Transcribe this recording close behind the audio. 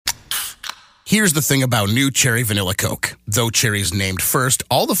Here's the thing about new Cherry Vanilla Coke. Though cherry's named first,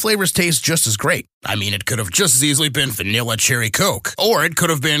 all the flavors taste just as great. I mean, it could have just as easily been Vanilla Cherry Coke, or it could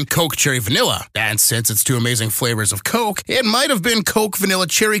have been Coke Cherry Vanilla. And since it's two amazing flavors of Coke, it might have been Coke Vanilla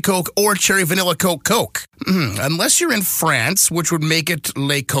Cherry Coke or Cherry Vanilla Coke Coke. Unless you're in France, which would make it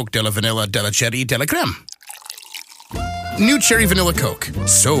Le Coke de la Vanilla de la Cherry de la Creme. New Cherry Vanilla Coke,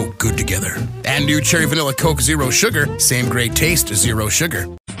 so good together. And new Cherry Vanilla Coke Zero Sugar, same great taste, zero sugar.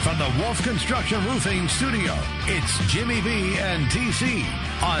 From the Wolf Construction Roofing Studio, it's Jimmy B and TC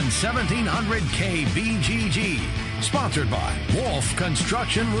on 1700 KBGG. Sponsored by Wolf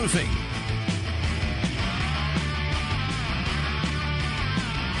Construction Roofing.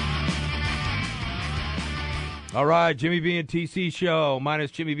 All right, Jimmy B and TC show.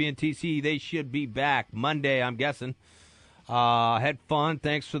 Minus Jimmy B and TC. They should be back Monday, I'm guessing. Had fun.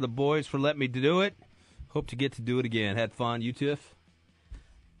 Thanks for the boys for letting me do it. Hope to get to do it again. Had fun. You, Tiff?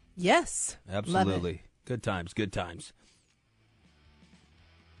 Yes. Absolutely. Good times, good times.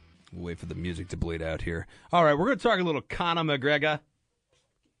 We'll wait for the music to bleed out here. All right, we're going to talk a little Conor McGregor.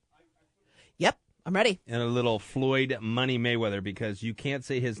 Yep, I'm ready. And a little Floyd Money Mayweather, because you can't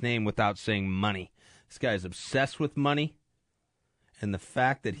say his name without saying money. This guy is obsessed with money. And the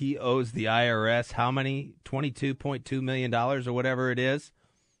fact that he owes the IRS how many? $22.2 million or whatever it is.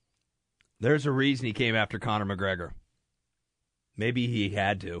 There's a reason he came after Conor McGregor. Maybe he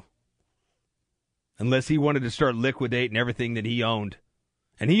had to. Unless he wanted to start liquidating everything that he owned.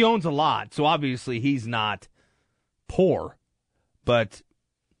 And he owns a lot, so obviously he's not poor. But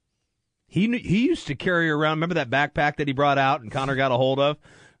he used to carry around, remember that backpack that he brought out and Conor got a hold of?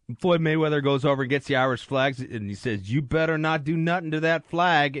 Floyd Mayweather goes over and gets the Irish flags, and he says, you better not do nothing to that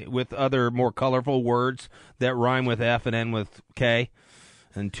flag, with other more colorful words that rhyme with F and end with K,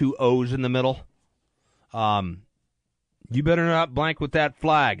 and two O's in the middle. You better not blank with that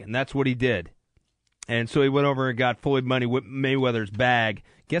flag, and that's what he did. And so he went over and got Floyd Mayweather's bag.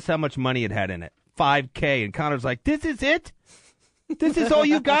 Guess how much money it had in it? $5,000. And Conor's like, this is it? This is all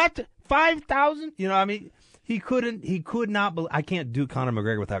you got? $5,000? You know, I mean, he could not believe. I can't do Conor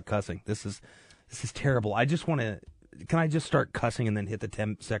McGregor without cussing. This is terrible. I just want to, can I just start cussing and then hit the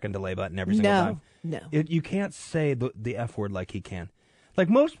 10-second delay button every single time? No. You can't say the F word like he can. Like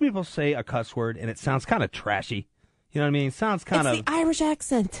most people say a cuss word and it sounds kind of trashy. You know what I mean? It sounds kind of... It's the Irish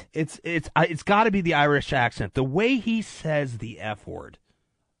accent. It's got to be the Irish accent. The way he says the F word.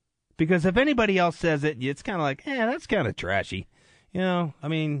 Because if anybody else says it, it's kind of like, that's kind of trashy. You know, I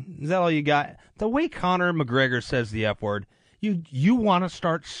mean, is that all you got? The way Conor McGregor says the F word, you want to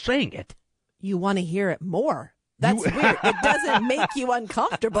start saying it. You want to hear it more. That's weird. It doesn't make you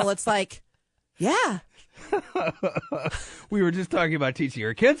uncomfortable. It's like, yeah. We were just talking about teaching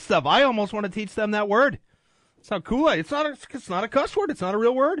your kids stuff. I almost want to teach them that word. It's not cool. It's not a cuss word. It's not a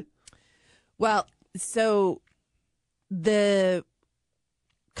real word. Well, so the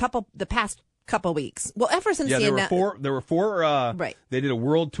past couple weeks. Well, ever since there were four. Right. They did a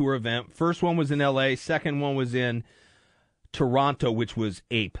world tour event. First one was in L.A. Second one was in Toronto, which was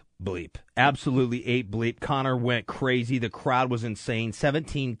ape bleep. Absolutely ape bleep. Conor went crazy. The crowd was insane.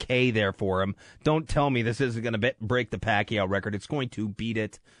 17K there for him. Don't tell me this isn't going to break the Pacquiao record. It's going to beat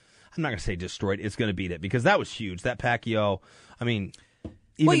it. I'm not going to say destroyed. It's going to beat it because that was huge. That Pacquiao, I mean,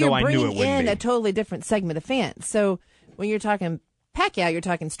 even though I knew it wouldn't be. Well, you're bringing in a totally different segment of fans. So when you're talking Pacquiao, you're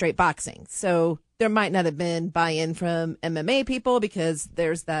talking straight boxing. So there might not have been buy-in from MMA people because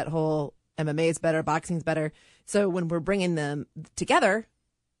there's that whole MMA is better, boxing's better. So when we're bringing them together,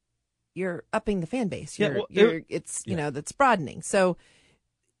 you're upping the fan base. That's broadening. So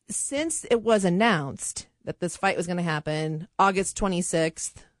since it was announced that this fight was going to happen August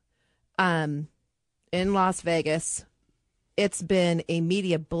 26th, in Las Vegas, it's been a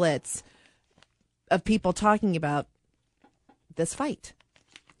media blitz of people talking about this fight.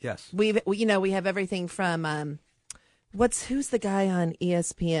 Yes. We have everything from who's the guy on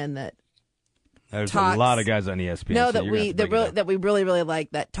ESPN that there's talks? A lot of guys on ESPN. No, so that we really really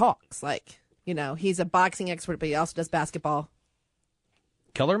like that talks. Like, he's a boxing expert, but he also does basketball.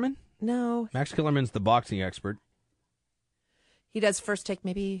 Kellerman? No. Max Kellerman's the boxing expert. He does First Take,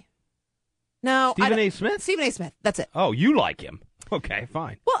 maybe. No. Stephen A. Smith? Stephen A. Smith. That's it. Oh, you like him. Okay,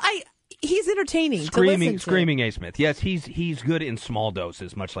 fine. Well, he's entertaining to listen to. Screaming A. Smith. Yes, he's good in small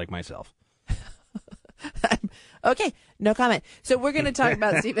doses, much like myself. Okay, no comment. So we're going to talk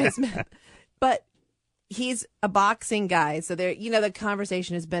about Stephen A. Smith. But he's a boxing guy. So there, the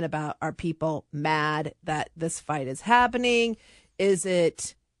conversation has been about, are people mad that this fight is happening? Is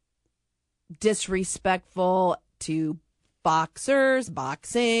it disrespectful to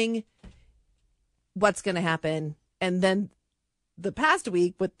boxing? What's going to happen? And then the past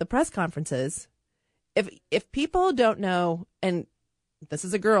week with the press conferences, if people don't know, and this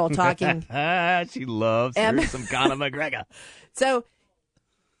is a girl talking. She loves some Conor McGregor. So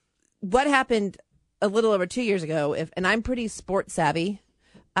what happened a little over 2 years ago, and I'm pretty sports savvy,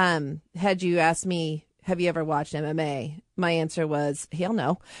 had you asked me, have you ever watched MMA? My answer was, hell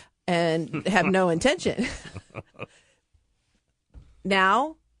no, and have no intention.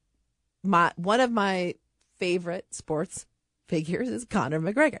 Now, one of my favorite sports figures is Conor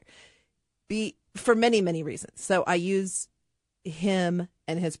McGregor, for many, many reasons. So I use him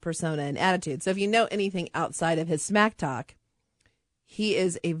and his persona and attitude. So if you know anything outside of his smack talk, he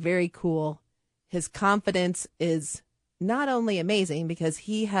is a very cool. His confidence is not only amazing because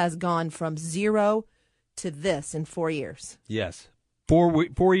he has gone from 0 to this in 4 years. Yes.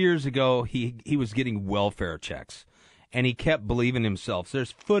 4 years ago, he was getting welfare checks, and he kept believing himself. So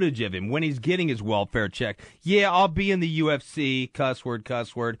there's footage of him when he's getting his welfare check. Yeah, I'll be in the UFC, cuss word,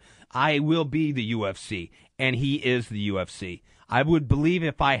 cuss word. I will be the UFC, and he is the UFC. I would believe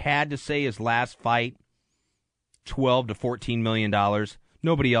if I had to say his last fight, $12 to $14 million.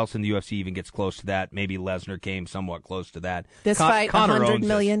 Nobody else in the UFC even gets close to that. Maybe Lesnar came somewhat close to that. This fight, $100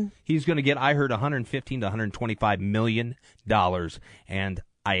 million. He's going to get, I heard, $115 to $125 million. And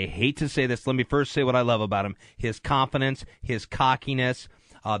I hate to say this. Let me first say what I love about him. His confidence, his cockiness.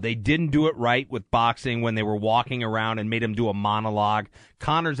 They didn't do it right with boxing when they were walking around and made him do a monologue.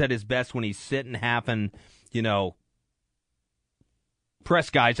 Conor's at his best when he's sitting having,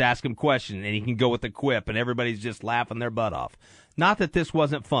 press guys ask him questions, and he can go with a quip, and everybody's just laughing their butt off. Not that this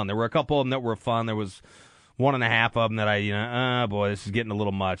wasn't fun. There were a couple of them that were fun. There was 1.5 of them that I, boy, this is getting a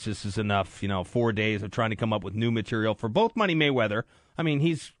little much. This is enough, 4 days of trying to come up with new material for both Money Mayweather. I mean,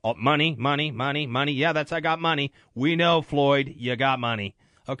 he's money. Yeah, I got money. We know, Floyd, you got money.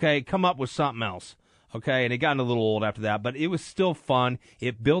 Okay, come up with something else. Okay, and it got a little old after that, but it was still fun.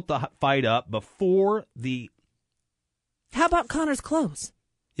 It built the fight up before the... How about Conor's clothes?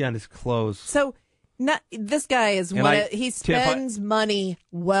 Yeah, and his clothes. So, this guy is he spends money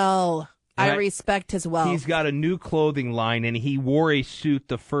well. I respect his wealth. He's got a new clothing line, and he wore a suit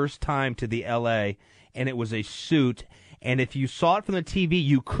the first time to the L.A., and it was a suit. And if you saw it from the TV,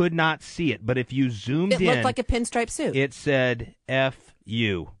 you could not see it. But if you zoomed in, it looked like a pinstripe suit. It said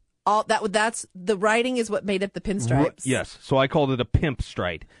F-U. That's the writing is what made up the pinstripes. Yes, so I called it a pimp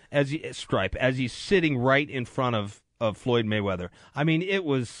stripe as he's sitting right in front of Floyd Mayweather. I mean, it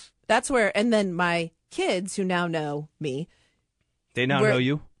was... That's where, and then my kids who now know me. They now know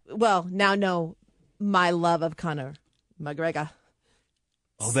you? Well, now know my love of Conor McGregor.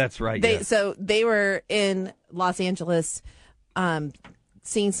 Oh, that's right. So they were in Los Angeles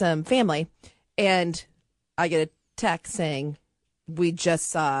seeing some family, and I get a text saying, we just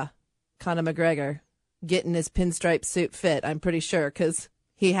saw Conor McGregor getting his pinstripe suit fit, I'm pretty sure, because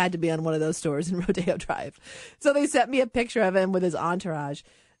he had to be on one of those stores in Rodeo Drive. So they sent me a picture of him with his entourage.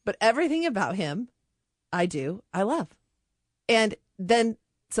 But everything about him, I love. And then,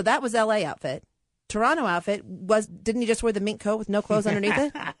 so that was L.A. outfit. Toronto outfit didn't he just wear the mink coat with no clothes underneath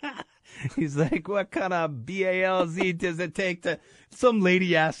it? He's like, what kind of BALZ does it take to... Some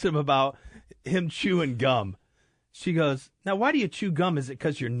lady asked him about him chewing gum. She goes, now why do you chew gum? Is it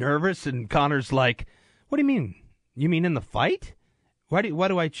because you're nervous? And Conor's like, what do you mean? You mean in the fight? Why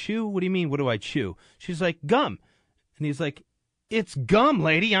do I chew? What do you mean, what do I chew? She's like, gum. And he's like, it's gum,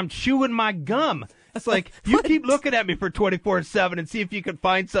 lady. I'm chewing my gum. It's like, you keep looking at me for 24/7 and see if you can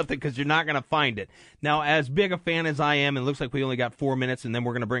find something, because you're not going to find it. Now, as big a fan as I am, it looks like we only got 4 minutes, and then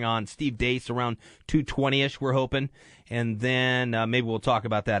we're going to bring on Steve Dace around 2:20-ish, we're hoping. And then maybe we'll talk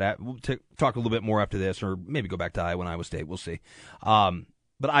about that. We'll talk a little bit more after this, or maybe go back to Iowa State. We'll see.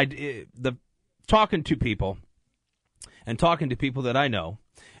 But talking to people, and talking to people that I know,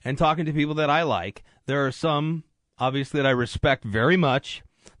 and talking to people that I like, there are some, obviously, that I respect very much,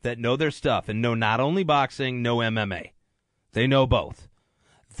 that know their stuff and know not only boxing, know MMA. They know both.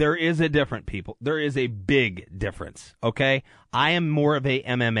 There is a big difference, okay? I am more of a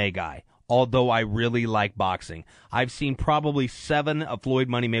MMA guy, although I really like boxing. I've seen probably 7 of Floyd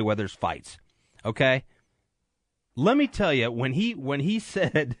Money Mayweather's fights, okay? Let me tell you, when he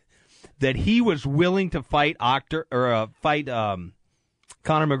said that he was willing to fight Conor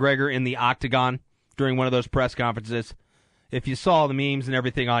McGregor in the octagon during one of those press conferences, if you saw the memes and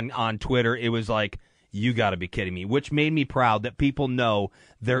everything on Twitter, it was like, you got to be kidding me, which made me proud that people know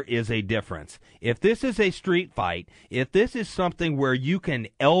there is a difference. If this is a street fight, if this is something where you can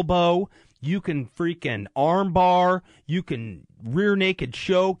elbow, you can freaking armbar, you can rear naked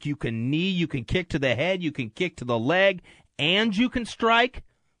choke, you can knee, you can kick to the head, you can kick to the leg, and you can strike,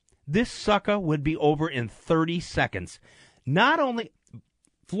 this sucker would be over in 30 seconds. Not only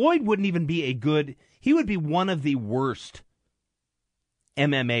Floyd wouldn't even be he would be one of the worst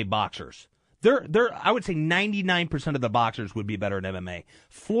MMA boxers. I would say 99% of the boxers would be better at MMA.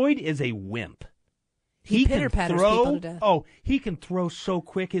 Floyd is a wimp. He can throw. Oh, he can throw so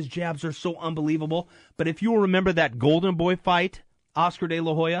quick. His jabs are so unbelievable. But if you will remember that Golden Boy fight, Oscar De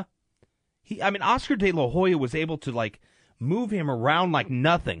La Hoya, Oscar De La Hoya was able to move him around like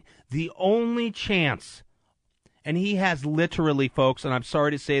nothing. The only chance, and he has literally, folks, and I'm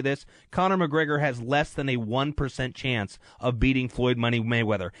sorry to say this, Conor McGregor has less than a 1% chance of beating Floyd Money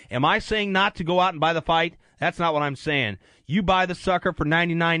Mayweather. Am I saying not to go out and buy the fight? That's not what I'm saying. You buy the sucker for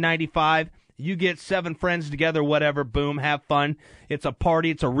 $99.95. You get 7 friends together, whatever, boom, have fun. It's a party.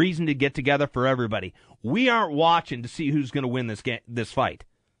 It's a reason to get together for everybody. We aren't watching to see who's going to win this fight.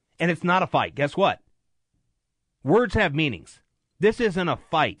 And it's not a fight. Guess what? Words have meanings. This isn't a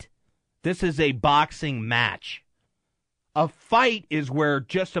fight. This is a boxing match. A fight is where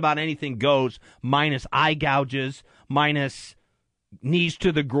just about anything goes, minus eye gouges, minus knees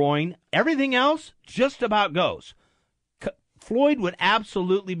to the groin. Everything else just about goes. Floyd would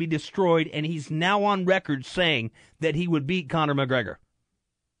absolutely be destroyed, and he's now on record saying that he would beat Conor McGregor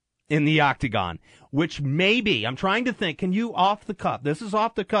in the octagon, which maybe, I'm trying to think, can you off the cuff, this is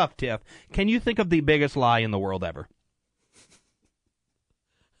off the cuff, Tiff, can you think of the biggest lie in the world ever?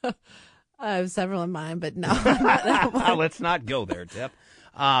 I have several in mind, but no. Let's not go there, Tiff.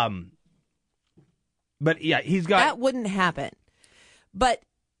 But yeah, he's got... That wouldn't happen. But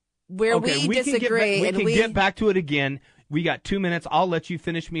where we disagree... We can get back to it again. We got 2 minutes. I'll let you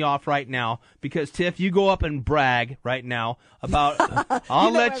finish me off right now because, Tiff, you go up and brag right now about...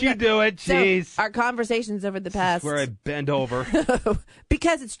 I'll let you do it. Jeez. So our conversations over the past... Where I bend over.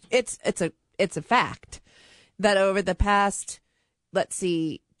 Because it's a fact that over the past, let's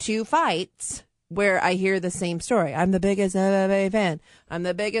see, 2 fights where I hear the same story. I'm the biggest MMA fan. I'm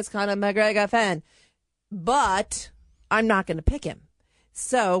the biggest Conor McGregor fan. But I'm not going to pick him.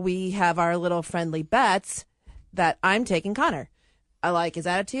 So we have our little friendly bets that I'm taking Conor. I like his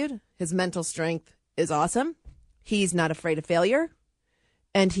attitude. His mental strength is awesome. He's not afraid of failure.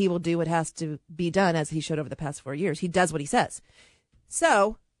 And he will do what has to be done, as he showed over the past 4 years. He does what he says.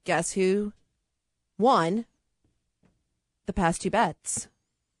 So, guess who won the past 2 bets?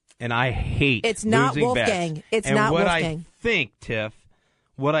 And I hate It's not losing Wolfgang. bets. It's and not what Wolfgang. I think, Tiff,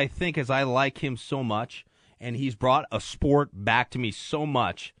 what I think is I like him so much, and he's brought a sport back to me so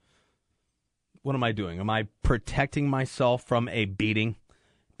much. What am I doing? Am I protecting myself from a beating?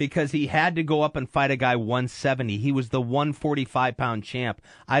 Because he had to go up and fight a guy 170. He was the 145-pound champ.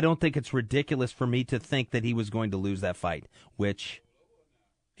 I don't think it's ridiculous for me to think that he was going to lose that fight, which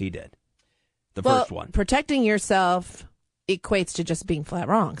he did. The first one. Protecting yourself equates to just being flat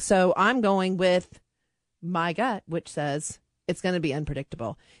wrong. So I'm going with my gut, which says it's going to be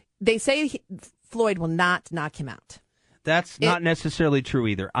unpredictable. They say Floyd will not knock him out. That's not necessarily true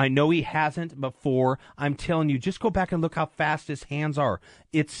either. I know he hasn't before. I'm telling you, just go back and look how fast his hands are.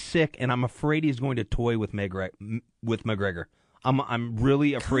 It's sick, and I'm afraid he's going to toy with McGregor. I'm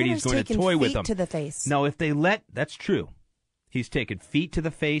really afraid he's going to toy with him. Feet to the face. No, if they let, that's true. He's taken feet to the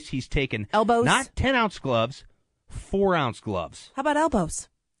face. He's taken elbows, not 10-ounce gloves, 4-ounce gloves. How about elbows?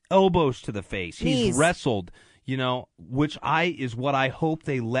 Elbows to the face. Knees. He's wrestled. Which is what I hope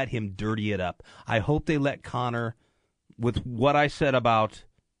they let him dirty it up. I hope they let Conor. With what I said about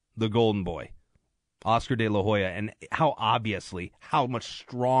the Golden Boy, Oscar De La Hoya, and how much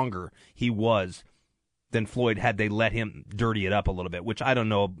stronger he was than Floyd had they let him dirty it up a little bit, which I don't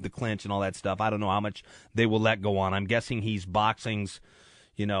know, the clinch and all that stuff. I don't know how much they will let go on. I'm guessing he's boxing's,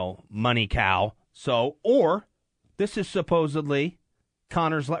 money cow. So, or this is supposedly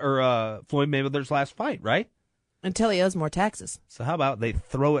Floyd Mayweather's last fight, right? Until he owes more taxes. So how about they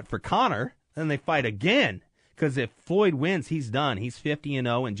throw it for Conor, then they fight again? Because if Floyd wins, he's done. He's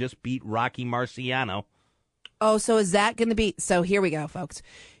 50-0 and just beat Rocky Marciano. Oh, so is that going to be... So here we go, folks.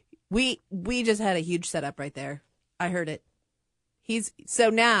 We just had a huge setup right there. I heard it.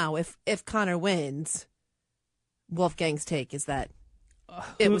 So now, if Conor wins, Wolfgang's take is that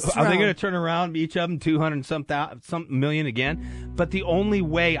it was thrown. Are they going to turn around, each of them 200 some million again? But the only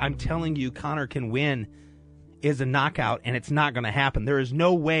way, I'm telling you, Conor can win is a knockout, and it's not going to happen. There is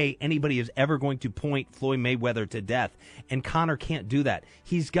no way anybody is ever going to point Floyd Mayweather to death, and Conor can't do that.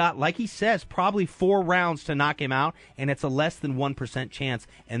 He's got, like he says, probably 4 rounds to knock him out, and it's a less than 1% chance,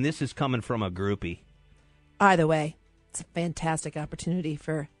 and this is coming from a groupie. Either way, it's a fantastic opportunity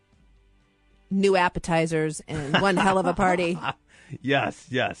for new appetizers and one hell of a party. Yes,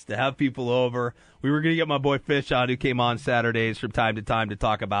 to have people over. We were going to get my boy Fish on, who came on Saturdays from time to time to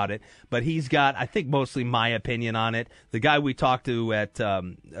talk about it. But he's got, I think, mostly my opinion on it. The guy we talked to at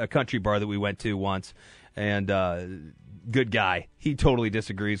a country bar that we went to once, and good guy, he totally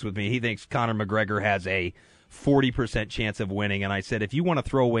disagrees with me. He thinks Conor McGregor has a 40% chance of winning. And I said, if you want to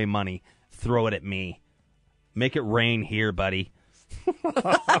throw away money, throw it at me. Make it rain here, buddy.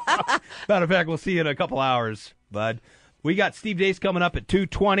 Matter of fact, we'll see you in a couple hours, bud. We got Steve Deace coming up at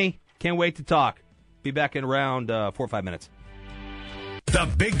 2:20. Can't wait to talk. Be back in around 4 or 5 minutes. The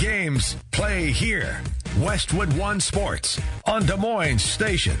big games play here. Westwood One Sports on Des Moines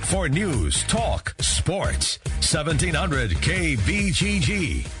Station for news, talk, sports. 1700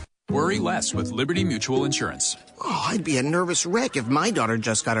 KBGG. Worry less with Liberty Mutual Insurance. Oh, I'd be a nervous wreck if my daughter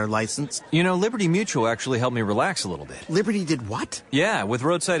just got her license. You know, Liberty Mutual actually helped me relax a little bit. Liberty did what? Yeah, with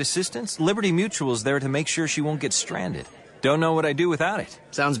roadside assistance, Liberty Mutual is there to make sure she won't get stranded. Don't know what I'd do without it.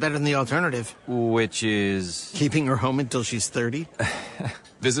 Sounds better than the alternative. Which is? Keeping her home until she's 30.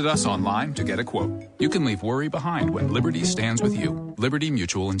 Visit us online to get a quote. You can leave worry behind when Liberty stands with you. Liberty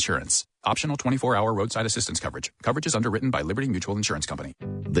Mutual Insurance. Optional 24-hour roadside assistance coverage. Coverage is underwritten by Liberty Mutual Insurance Company.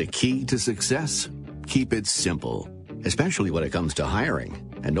 The key to success? Keep it simple, especially when it comes to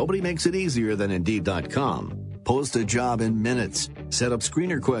hiring. And nobody makes it easier than Indeed.com. Post a job in minutes. Set up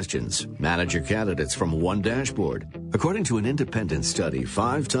screener questions. Manage your candidates from one dashboard. According to an independent study,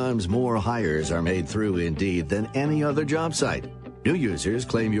 5 times more hires are made through Indeed than any other job site. New users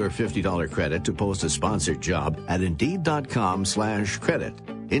claim your $50 credit to post a sponsored job at Indeed.com/credit.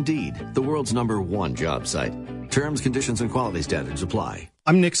 Indeed, the world's #1 job site. Terms, conditions, and quality standards apply.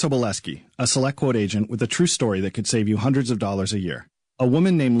 I'm Nick Soboleski, a SelectQuote agent with a true story that could save you hundreds of dollars a year. A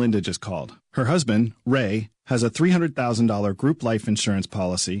woman named Linda just called. Her husband, Ray, has a $300,000 group life insurance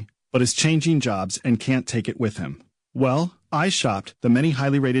policy, but is changing jobs and can't take it with him. Well, I shopped the many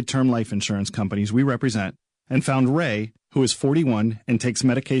highly rated term life insurance companies we represent and found Ray, who is 41 and takes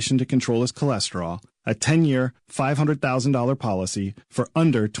medication to control his cholesterol, a 10-year, $500,000 policy for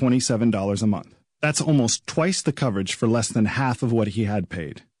under $27 a month. That's almost twice the coverage for less than half of what he had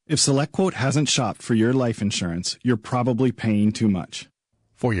paid. If SelectQuote hasn't shopped for your life insurance, you're probably paying too much.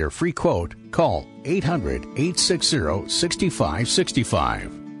 For your free quote, call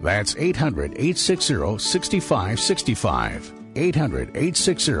 800-860-6565. That's 800-860-6565.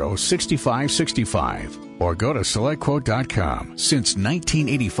 800-860-6565. Or go to SelectQuote.com. Since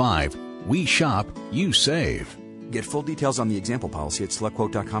 1985, we shop, you save. Get full details on the example policy at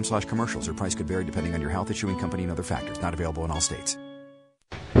SelectQuote.com/commercials. Or price could vary depending on your health, issuing company, and other factors. Not available in all states.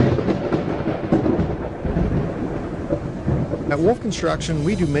 At Wolf Construction,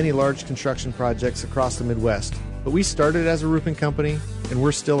 we do many large construction projects across the Midwest, but we started as a roofing company, and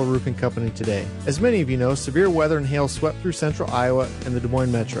we're still a roofing company today. As many of you know, severe weather and hail swept through central Iowa and the Des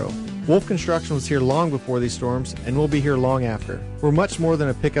Moines metro. Wolf Construction was here long before these storms, and will be here long after. We're much more than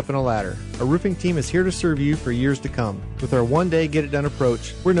a pickup and a ladder. Our roofing team is here to serve you for years to come. With our one-day get-it-done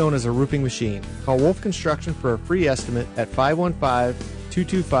approach, we're known as a roofing machine. Call Wolf Construction for a free estimate at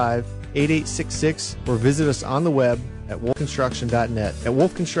 515-225-8866 or visit us on the web at wolfconstruction.net. At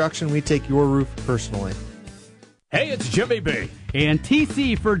Wolf Construction, we take your roof personally. Hey, it's Jimmy B. And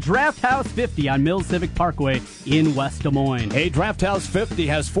TC for Draft House 50 on Mills Civic Parkway in West Des Moines. Hey, Draft House 50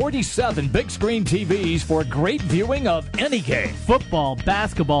 has 47 big screen TVs for great viewing of any game. Football,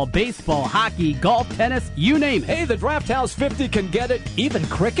 basketball, baseball, hockey, golf, tennis, you name it. Hey, the Draft House 50 can get it, even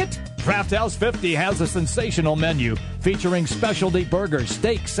cricket. Draft House 50 has a sensational menu featuring specialty burgers,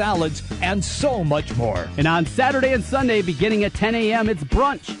 steak, salads, and so much more. And on Saturday and Sunday, beginning at 10 a.m., it's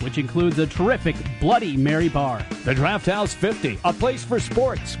brunch, which includes a terrific Bloody Mary bar. The Draft House 50, a place for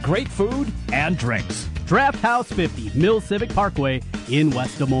sports, great food, and drinks. Draft House 50, Mills Civic Parkway in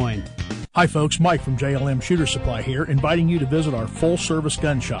West Des Moines. Hi folks, Mike from JLM Shooter Supply here, inviting you to visit our full-service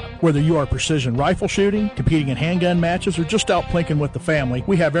gun shop. Whether you are precision rifle shooting, competing in handgun matches, or just out plinking with the family,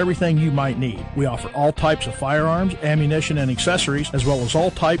 we have everything you might need. We offer all types of firearms, ammunition, and accessories, as well as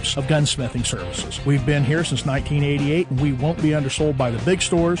all types of gunsmithing services. We've been here since 1988, and we won't be undersold by the big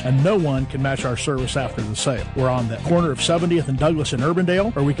stores, and no one can match our service after the sale. We're on the corner of 70th and Douglas in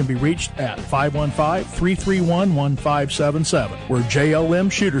Urbandale, or we can be reached at 515-331-1577. We're JLM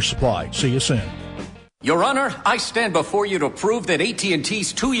Shooter Supply. See you soon. Your Honor, I stand before you to prove that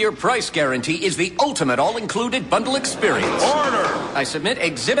AT&T's 2-year price guarantee is the ultimate all-included bundle experience. Order! I submit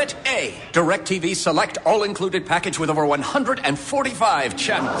Exhibit A, DirecTV Select all-included package with over 145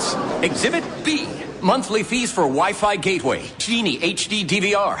 channels. Exhibit B, monthly fees for Wi-Fi gateway, Genie HD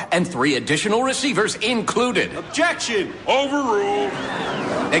DVR, and 3 additional receivers included. Objection! Overruled!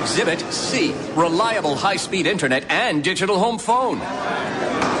 Exhibit C, reliable high-speed internet and digital home phone.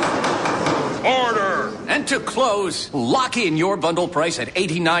 Order! And to close, lock in your bundle price at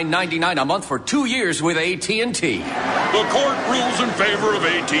 $89.99 a month for 2 years with AT&T. The court rules in favor of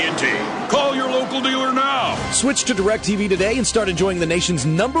AT&T. Call your local dealer now. Switch to DirecTV today and start enjoying the nation's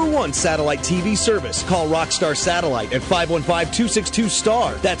 #1 satellite TV service. Call Rockstar Satellite at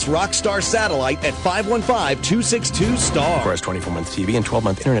 515-262-STAR. That's Rockstar Satellite at 515-262-STAR. Requires 24-month TV and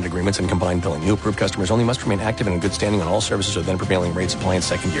 12-month internet agreements and combined billing. New approved customers only must remain active and in good standing on all services or then prevailing rates apply in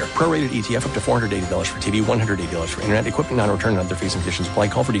second year. Prorated ETF up to $480 for TV, $180 for internet. Equipment non-return and other fees and conditions apply.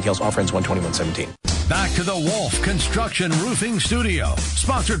 Call for details. Offer ends 1/21/17. Back to the Wolf Construction Roofing Studio.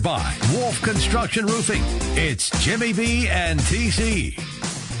 Sponsored by Wolf Construction Roofing. It's Jimmy B and TC.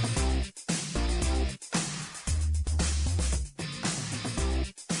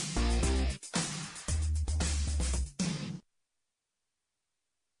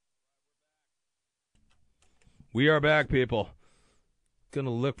 We are back, people. Going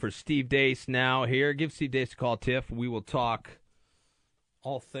to look for Steve Deace now here. Give Steve Deace a call, Tiff. We will talk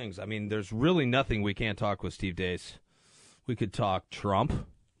all things. I mean, there's really nothing we can't talk with Steve Deace. We could talk Trump.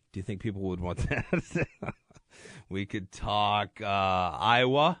 Do you think people would want that? We could talk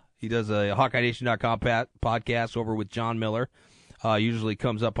Iowa. He does a HawkeyeNation.com podcast over with John Miller. Usually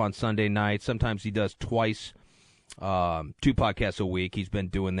comes up on Sunday night. Sometimes he does twice. 2 podcasts a week. He's been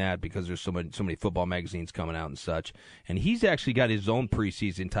doing that because there's so many football magazines coming out and such. And he's actually got his own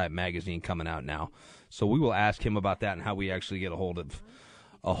preseason type magazine coming out now. So we will ask him about that and how we actually get a hold of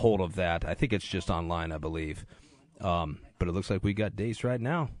that. I think it's just online, I believe. But it looks like we got Deace right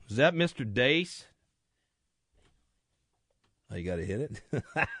now. Is that Mr. Deace? Oh, you got to hit it?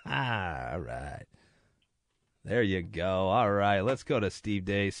 All right. There you go. All right. Let's go to Steve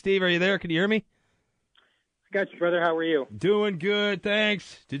Deace. Steve, are you there? Can you hear me? Got you, brother. How are you? Doing good,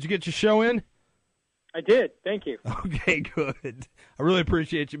 thanks. Did you get your show in? I did. Thank you. Okay, good. I really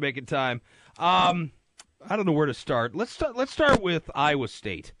appreciate you making time. I don't know where to start. Let's start with Iowa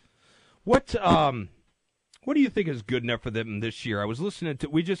State. What do you think is good enough for them this year? I was listening to.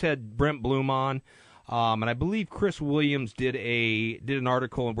 We just had Brent Bloom on, and I believe Chris Williams did an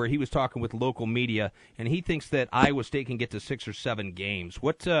article where he was talking with local media, and he thinks that Iowa State can get to 6 or 7 games.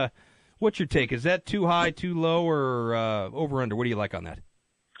 What's your take? Is that too high, too low, or over/under? What do you like on that?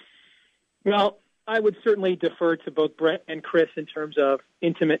 Well, I would certainly defer to both Brent and Chris in terms of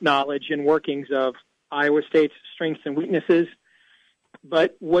intimate knowledge and workings of Iowa State's strengths and weaknesses.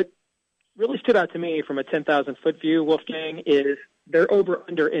 But what really stood out to me from a 10,000-foot view, Wolfgang, is their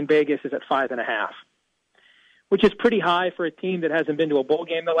over/under in Vegas is at 5.5, which is pretty high for a team that hasn't been to a bowl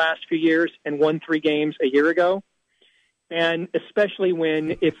game the last few years and won 3 games a year ago. And especially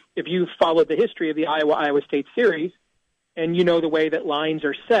when, if you followed the history of the Iowa State series, and you know the way that lines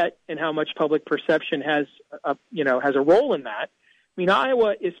are set and how much public perception has a role in that. I mean,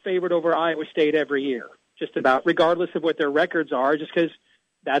 Iowa is favored over Iowa State every year, just about, regardless of what their records are, just because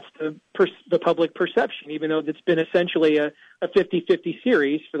that's the public perception, even though it's been essentially a 50-50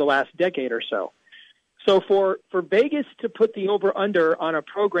 series for the last decade or so. So for Vegas to put the over-under on a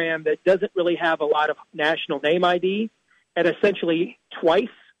program that doesn't really have a lot of national name ID, at essentially twice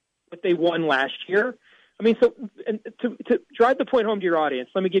what they won last year. I mean, so and to drive the point home to your audience,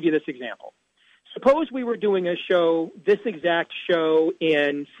 let me give you this example. Suppose we were doing this exact show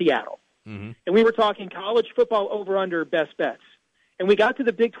in Seattle, and we were talking college football over/under best bets, and we got to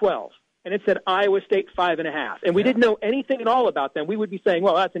the Big 12, and it said Iowa State 5.5, and we didn't know anything at all about them. We would be saying,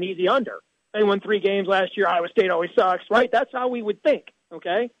 well, that's an easy under. They won 3 games last year. Iowa State always sucks, right? That's how we would think,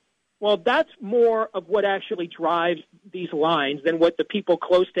 okay? Well, that's more of what actually drives these lines than what the people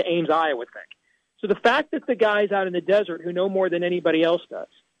close to Ames, Iowa think. So the fact that the guys out in the desert who know more than anybody else does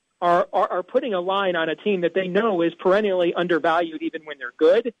are putting a line on a team that they know is perennially undervalued even when they're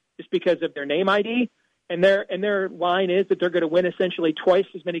good just because of their name ID, and their line is that they're going to win essentially twice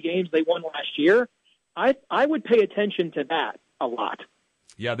as many games they won last year, I would pay attention to that a lot.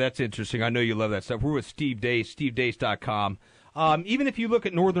 Yeah, that's interesting. I know you love that stuff. We're with Steve Deace, stevedeace.com. Even if you look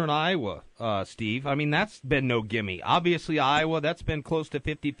at Northern Iowa, Steve, I mean, that's been no gimme. Obviously, Iowa, that's been close to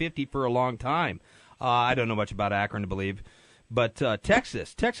 50-50 for a long time. I don't know much about Akron, I believe. But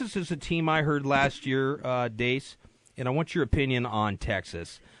Texas is a team I heard last year, Deace, and I want your opinion on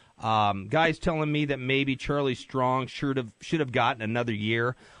Texas. Guys telling me that maybe Charlie Strong should have gotten another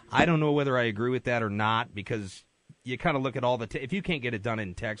year. I don't know whether I agree with that or not, because you kind of look at all if you can't get it done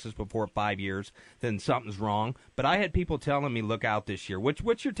in Texas before 5 years, then something's wrong. But I had people telling me, look out this year.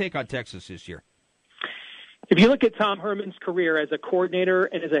 What's your take on Texas this year? If you look at Tom Herman's career as a coordinator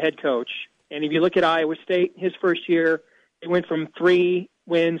and as a head coach, and if you look at Iowa State, his first year, they went from 3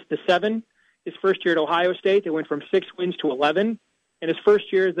 wins to 7. His first year at Ohio State, they went from 6 wins to 11. And his first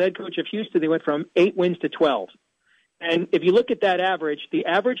year as the head coach of Houston, they went from 8 wins to 12. And if you look at that average, the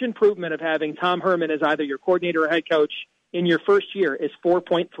average improvement of having Tom Herman as either your coordinator or head coach in your first year is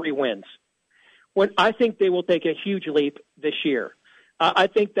 4.3 wins. I think they will take a huge leap this year. I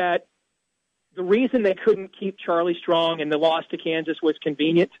think that the reason they couldn't keep Charlie Strong and the loss to Kansas was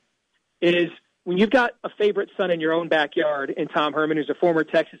convenient is when you've got a favorite son in your own backyard in Tom Herman, who's a former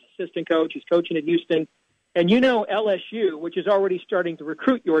Texas assistant coach, he's coaching at Houston, and you know LSU, which is already starting to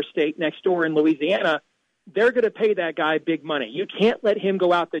recruit your state next door in Louisiana, they're going to pay that guy big money. You can't let him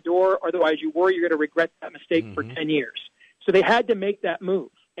go out the door, otherwise you worry you're going to regret that mistake for 10 years. So they had to make that move.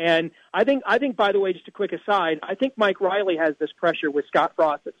 And I think, by the way, just a quick aside, I think Mike Riley has this pressure with Scott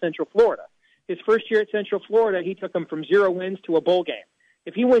Frost at Central Florida. His first year at Central Florida, he took them from 0 wins to a bowl game.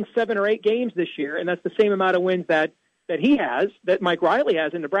 If he wins 7 or 8 games this year, and that's the same amount of wins that he has, that Mike Riley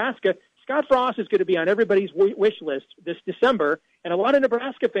has in Nebraska, Scott Frost is going to be on everybody's wish list this December, and a lot of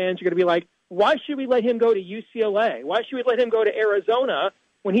Nebraska fans are going to be like, why should we let him go to UCLA? Why should we let him go to Arizona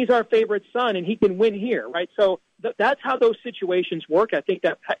when he's our favorite son and he can win here, right? So that's how those situations work. I think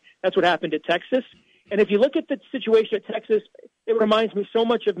that's what happened at Texas. And if you look at the situation at Texas, it reminds me so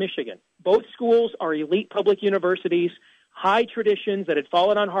much of Michigan. Both schools are elite public universities, high traditions that had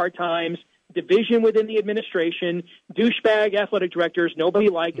fallen on hard times, division within the administration, douchebag athletic directors nobody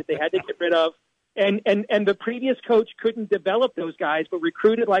liked that they had to get rid of. And the previous coach couldn't develop those guys, but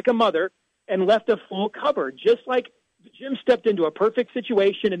recruited like a mother and left a full cupboard, just like Jim stepped into a perfect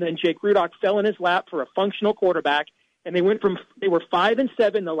situation, and then Jake Rudock fell in his lap for a functional quarterback, and they were 5-7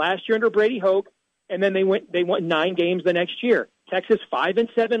 the last year under Brady Hoke, and then they won 9 games the next year. Texas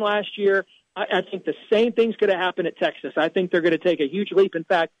 5-7 last year. I think the same thing's going to happen at Texas. I think they're going to take a huge leap. In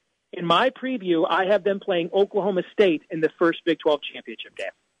fact, in my preview, I have them playing Oklahoma State in the first Big 12 championship game.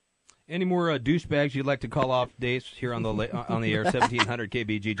 Any more douchebags you'd like to call off, Dace, here on the air, 1700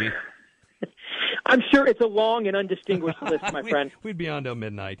 KBGG? I'm sure it's a long and undistinguished list, my friend. We'd be on till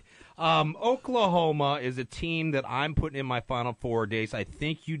midnight. Oklahoma is a team that I'm putting in my Final Four, Dace. I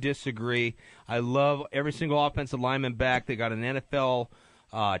think you disagree. I love every single offensive lineman back. They got an NFL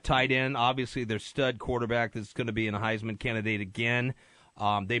tight end. Obviously, their stud quarterback that's going to be a Heisman candidate again.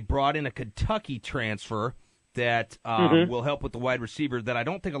 They brought in a Kentucky transfer that will help with the wide receiver that I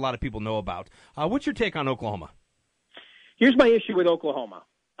don't think a lot of people know about. What's your take on Oklahoma? Here's my issue with Oklahoma.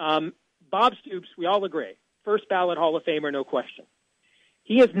 Bob Stoops, we all agree, first ballot Hall of Famer, no question.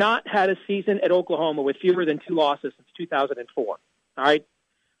 He has not had a season at Oklahoma with fewer than 2 losses since 2004. All right?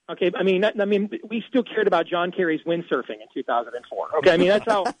 Okay, I mean, we still cared about John Kerry's windsurfing in 2004. Okay, I mean, that's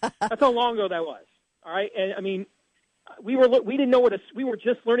how long ago that was. All right, and I mean, we didn't know we were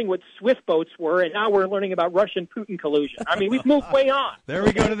just learning what Swift boats were, and now we're learning about Russian-Putin collusion. I mean, we've moved way on. There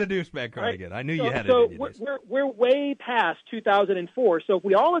we go to the douchebag card again. I knew you had it. So we're way past 2004. So if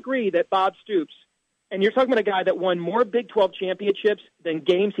we all agree that Bob Stoops, and you're talking about a guy that won more Big 12 championships than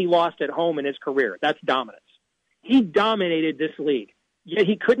games he lost at home in his career, that's dominance. He dominated this league. Yet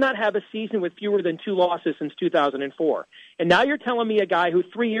he could not have a season with fewer than 2 losses since 2004. And now you're telling me a guy who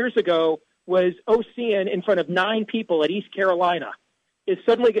 3 years ago was OCing in front of 9 people at East Carolina is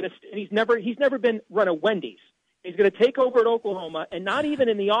suddenly going to – he's never been run a Wendy's. He's going to take over at Oklahoma, and not even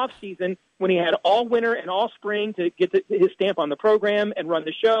in the offseason when he had all winter and all spring to get his stamp on the program and run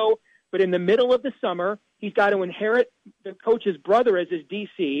the show, but in the middle of the summer, he's got to inherit the coach's brother as his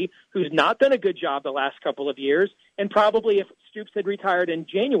DC, who's not done a good job the last couple of years, and probably if Stoops had retired in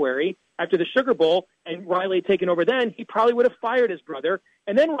January after the Sugar Bowl and Riley had taken over then, he probably would have fired his brother.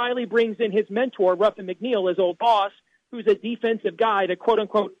 And then Riley brings in his mentor, Ruffin McNeil, his old boss, who's a defensive guy to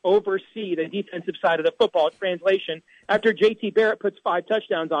quote-unquote oversee the defensive side of the football. Translation, after J.T. Barrett puts 5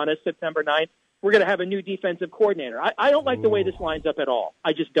 touchdowns on us September 9th, we're going to have a new defensive coordinator. I don't like the way this lines up at all.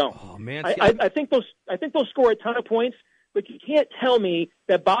 I just don't. Oh, man. I think they'll score a ton of points, but you can't tell me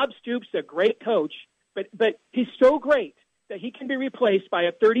that Bob Stoops is a great coach, but he's so great that he can be replaced by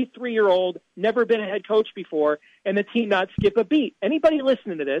a 33-year-old, never been a head coach before, and the team not skip a beat. Anybody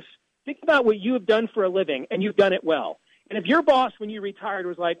listening to this, think about what you have done for a living, and you've done it well. And if your boss, when you retired,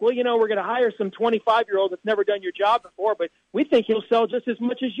 was like, well, we're going to hire some 25-year-old that's never done your job before, but we think he'll sell just as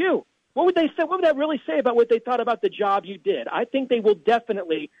much as you. What would they say? What would that really say about what they thought about the job you did? I think they will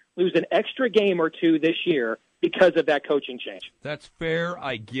definitely lose an extra game or 2 this year because of that coaching change. That's fair.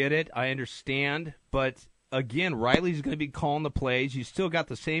 I get it. I understand. But, again, Riley's going to be calling the plays. You still got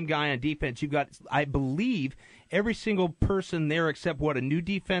the same guy on defense. You've got, I believe, every single person there except, a new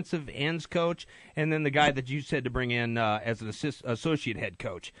defensive ends coach, and then the guy that you said to bring in as an associate head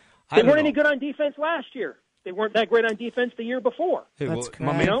coach. They weren't any good on defense last year. They weren't that great on defense the year before. Hey, well,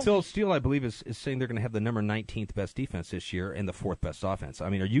 my man Phil Steele, I believe, is saying they're going to have the number 19th best defense this year and the 4th best offense. I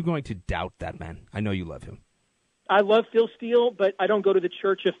mean, are you going to doubt that man? I know you love him. I love Phil Steele, but I don't go to the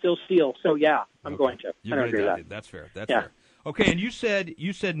church of Phil Steele. So, yeah, I'm going to. You're I don't agree with that. That's fair. That's fair. Okay, and you said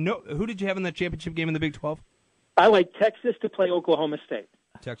no. Who did you have in that championship game in the Big 12? I like Texas to play Oklahoma State.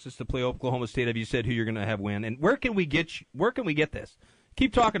 Texas to play Oklahoma State. Have you said who you're going to have win? And where can we get this?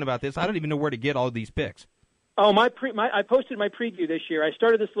 Keep talking about this. I don't even know where to get all these picks. Oh, I posted my preview this year. I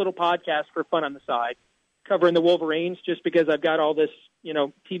started this little podcast for fun on the side, covering the Wolverines, just because I've got all this,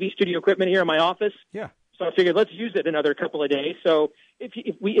 TV studio equipment here in my office. Yeah. So I figured let's use it another couple of days. So if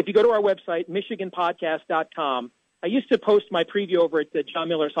you go to our website, MichiganPodcast.com, I used to post my preview over at the John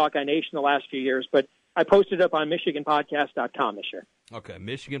Miller's Hawkeye Nation the last few years, but I posted it up on MichiganPodcast.com this year. Okay,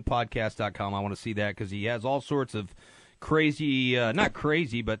 MichiganPodcast.com. I want to see that because he has all sorts of crazy, not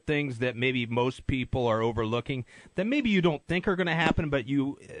crazy, but things that maybe most people are overlooking that maybe you don't think are going to happen, but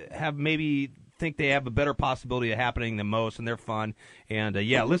you have maybe think they have a better possibility of happening than most, and they're fun. And,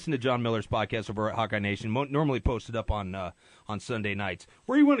 listen to John Miller's podcast over at Hawkeye Nation, normally posted up on Sunday nights.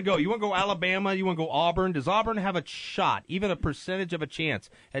 Where you want to go? You want to go Alabama? You want to go Auburn? Does Auburn have a shot, even a percentage of a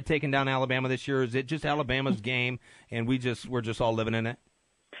chance, at taking down Alabama this year? Or is it just Alabama's game, and we're just all living in it?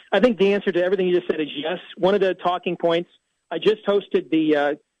 I think the answer to everything you just said is yes. One of the talking points, I just hosted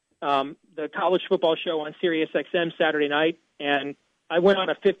the college football show on Sirius XM Saturday night, and I went on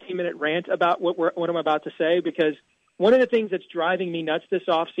a 15-minute rant about what I'm about to say, because one of the things that's driving me nuts this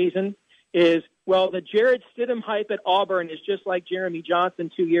offseason is, the Jarrett Stidham hype at Auburn is just like Jeremy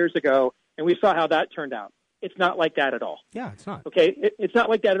Johnson 2 years ago, and we saw how that turned out. It's not like that at all. Yeah, it's not. Okay, it's not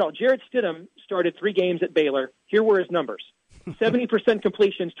like that at all. Jarrett Stidham started 3 games at Baylor. Here were his numbers. 70%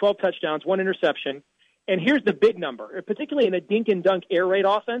 completions, 12 touchdowns, 1 interception. And here's the big number, particularly in a dink and dunk air raid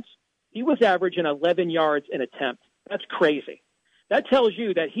offense, he was averaging 11 yards an attempt. That's crazy. That tells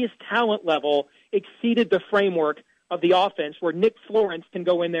you that his talent level exceeded the framework of the offense, where Nick Florence can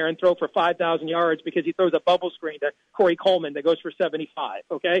go in there and throw for 5,000 yards because he throws a bubble screen to Corey Coleman that goes for 75.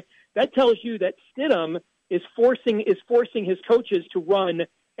 Okay, that tells you that Stidham is forcing his coaches to run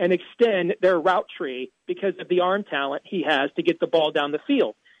and extend their route tree because of the arm talent he has to get the ball down the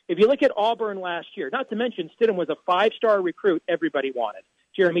field. If you look at Auburn last year, not to mention Stidham was a 5-star recruit everybody wanted.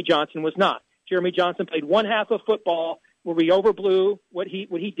 Jeremy Johnson was not. Jeremy Johnson played 1 half of football where we overblew what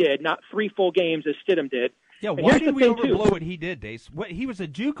he did, not 3 full games as Stidham did. Yeah, why did we overblow what he did, Dace? He was a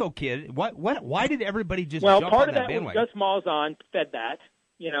JUCO kid. Why did everybody just jump on that bandwagon? Well, part of that was Gus Malzahn fed that,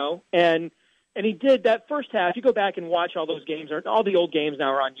 and he did that first half. You go back and watch all those games, or all the old games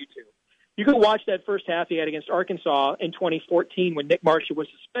now are on YouTube. You go watch that first half he had against Arkansas in 2014 when Nick Marshall was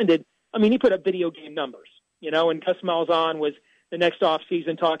suspended. I mean, he put up video game numbers, and Gus Malzahn was the next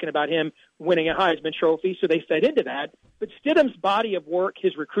offseason talking about him winning a Heisman Trophy, so they fed into that. But Stidham's body of work,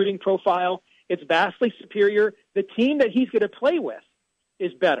 his recruiting profile, it's vastly superior. The team that he's going to play with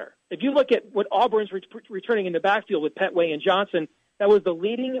is better. If you look at what Auburn's returning in the backfield with Petway and Johnson, that was the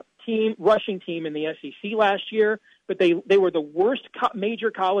leading rushing team in the SEC last year, but they were the worst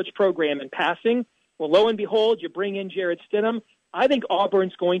major college program in passing. Well, lo and behold, you bring in Jarrett Stidham. I think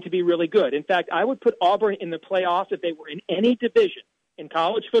Auburn's going to be really good. In fact, I would put Auburn in the playoffs if they were in any division in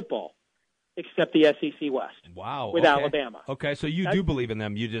college football except the SEC West. Wow. With Alabama. Okay, so you do believe in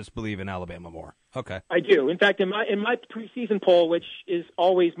them. You just believe in Alabama more. Okay. I do. In fact, in my preseason poll, which is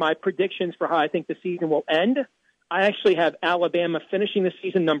always my predictions for how I think the season will end, I actually have Alabama finishing the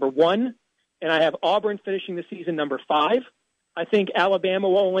season number 1, and I have Auburn finishing the season number 5. I think Alabama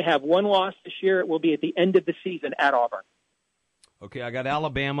will only have 1 loss this year. It will be at the end of the season at Auburn. Okay, I got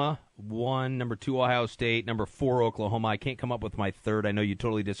Alabama 1, number 2 Ohio State, number 4 Oklahoma. I can't come up with my third. I know you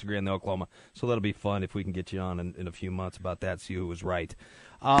totally disagree on the Oklahoma, so that'll be fun if we can get you on in a few months about that, see who was right.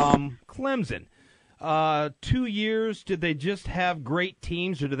 Clemson, 2 years, did they just have great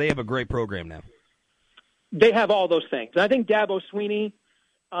teams, or do they have a great program now? They have all those things. I think Dabo Swinney,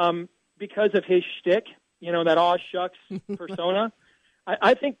 because of his shtick, that aw shucks persona,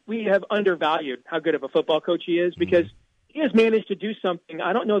 I think we have undervalued how good of a football coach he is, because he has managed to do something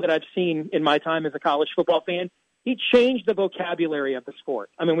I don't know that I've seen in my time as a college football fan. He changed the vocabulary of the sport.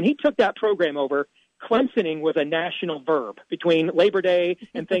 I mean, when he took that program over, Clemsoning was a national verb between Labor Day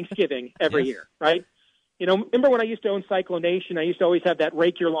and Thanksgiving every year, right? Remember when I used to own Cyclonation? I used to always have that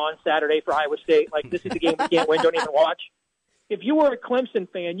rake your lawn Saturday for Iowa State. Like, this is the game we can't win, don't even watch. If you were a Clemson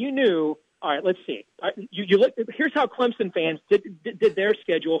fan, you knew, all right, let's see. You look. Here's how Clemson fans did their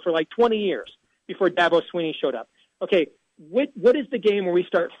schedule for like 20 years before Dabo Swinney showed up. Okay, what is the game where we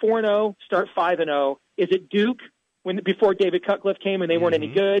start 4-0, start 5-0? Is it Duke before David Cutcliffe came and they weren't any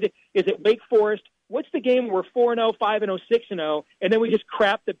good? Is it Wake Forest What's the game where we're 4-0, 5-0, 6-0, and then we just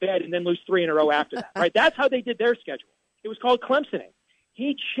crap the bed and then lose 3 in a row after that, right? That's how they did their schedule. It was called Clemsoning.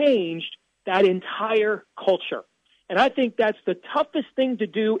 He changed that entire culture. And I think that's the toughest thing to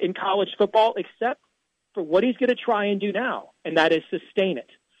do in college football, except for what he's going to try and do now, and that is sustain it.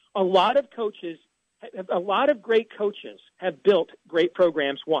 A lot of great coaches have built great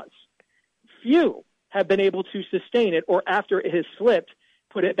programs once. Few have been able to sustain it, or after it has slipped,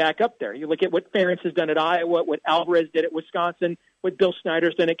 put it back up there. You look at what Ferentz has done at Iowa, what Alvarez did at Wisconsin, what Bill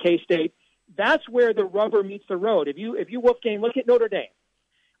Snyder's done at K-State. That's where the rubber meets the road. If you Wolfgang, look at Notre Dame.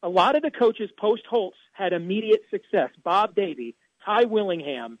 A lot of the coaches post-Holtz had immediate success. Bob Davie, Ty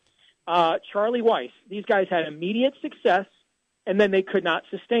Willingham, Charlie Weiss. These guys had immediate success, and then they could not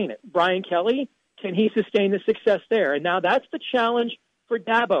sustain it. Brian Kelly, can he sustain the success there? And now that's the challenge for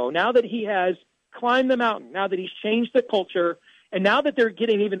Dabo. Now that he has climbed the mountain, now that he's changed the culture, and now that they're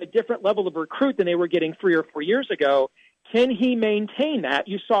getting even a different level of recruit than they were getting 3 or 4 years ago, can he maintain that?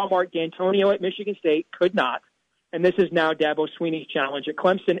 You saw Mark D'Antonio at Michigan State, could not. And this is now Dabo Swinney's challenge at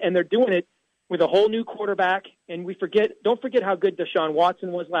Clemson, and they're doing it with a whole new quarterback. And don't forget how good Deshaun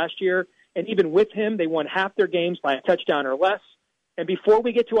Watson was last year. And even with him, they won half their games by a touchdown or less. And before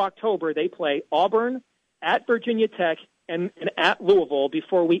we get to October, they play Auburn, at Virginia Tech, and at Louisville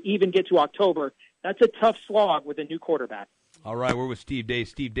before we even get to October. That's a tough slog with a new quarterback. All right, we're with Steve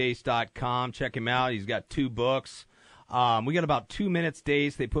Deace, stevedeace.com. Check him out. He's got 2 books. We got about 2 minutes,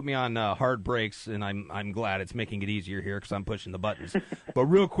 Deace. They put me on hard breaks, and I'm glad it's making it easier here because I'm pushing the buttons. But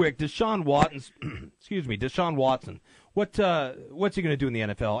real quick, Deshaun Watson. What's he going to do in the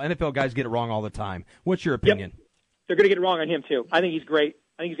NFL? NFL guys get it wrong all the time. What's your opinion? Yep. They're going to get it wrong on him too. I think he's great.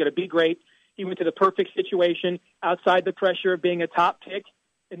 I think he's going to be great. He went to the perfect situation outside the pressure of being a top pick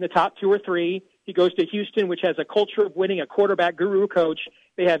in the top 2 or 3. He goes to Houston, which has a culture of winning, a quarterback guru coach.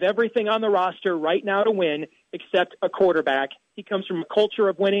 They have everything on the roster right now to win except a quarterback. He comes from a culture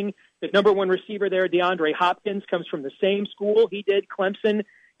of winning. The number 1 receiver there, DeAndre Hopkins, comes from the same school he did, Clemson.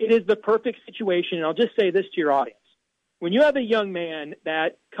 It is the perfect situation, and I'll just say this to your audience. When you have a young man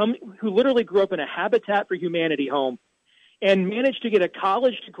who literally grew up in a Habitat for Humanity home and managed to get a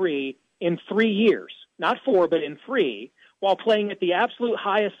college degree in 3 years, not 4, but in 3, while playing at the absolute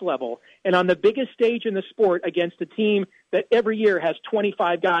highest level and on the biggest stage in the sport against a team that every year has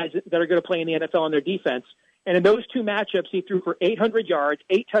 25 guys that are going to play in the NFL on their defense. And in those 2 matchups, he threw for 800 yards,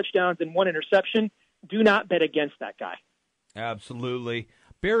 8 touchdowns, and 1 interception. Do not bet against that guy. Absolutely.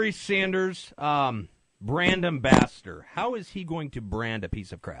 Barry Sanders, brand ambassador. How is he going to brand a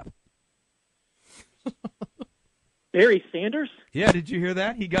piece of crap? Barry Sanders? Yeah, did you hear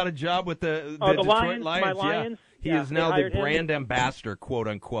that? He got a job with the Detroit Lions. My Lions. Yeah. He is now the brand ambassador, quote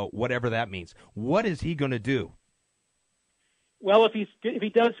unquote, whatever that means. What is he going to do? Well, if he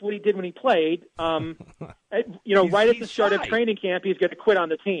does what he did when he played, right at the start of training camp, he's going to quit on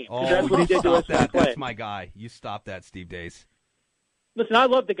the team. Oh, that's what he did to us when he played. That's my guy. You stop that, Steve Deace. Listen, I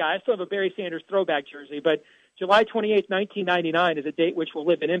love the guy. I still have a Barry Sanders throwback jersey, but July 28th, 1999 is a date which will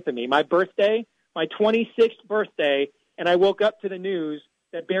live in infamy. My birthday, my 26th birthday, and I woke up to the news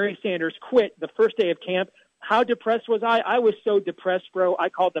that Barry Sanders quit the first day of camp. How depressed was I? I was so depressed, bro. I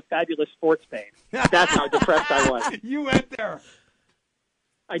called the Fabulous Sports Babe. That's how depressed I was. You went there.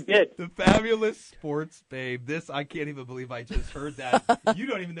 I did. The Fabulous Sports Babe. I can't even believe I just heard that. You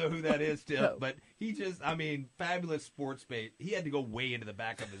don't even know who that is, Tim. No. But Fabulous Sports Babe. He had to go way into the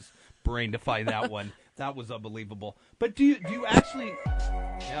back of his brain to find that one. That was unbelievable. But do you actually?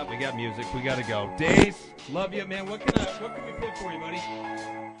 Yeah, we got music. We got to go. Days, love you, man. What can we pick for you, buddy?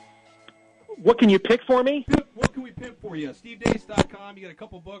 What can you pick for me? What can we pick for you? SteveDeace.com. You got a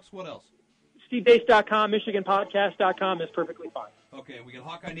couple books. What else? SteveDeace.com, MichiganPodcast.com is perfectly fine. Okay, we got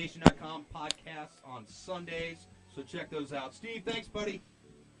HawkeyeNation.com podcasts on Sundays, so check those out. Steve, thanks, buddy.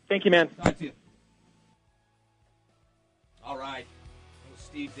 Thank you, man. Talk to you. All right. That was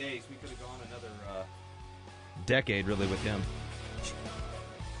Steve Deace. We could have gone another decade, really, with him.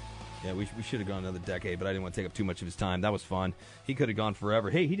 Yeah, we should have gone another decade, but I didn't want to take up too much of his time. That was fun. He could have gone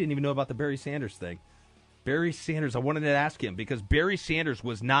forever. Hey, he didn't even know about the Barry Sanders thing. Barry Sanders, I wanted to ask him, because Barry Sanders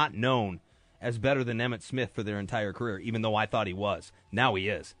was not known as better than Emmitt Smith for their entire career, even though I thought he was. Now he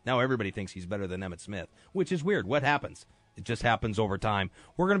is. Now everybody thinks he's better than Emmitt Smith, which is weird. What happens? It just happens over time.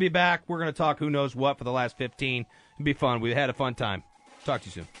 We're going to be back. We're going to talk who knows what for the last 15. It'll be fun. We had a fun time. Talk to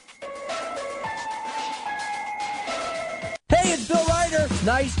you soon. Hey, it's Bill Ryder.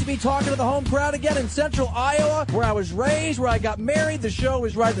 Nice to be talking to the home crowd again in central Iowa, where I was raised, where I got married. The show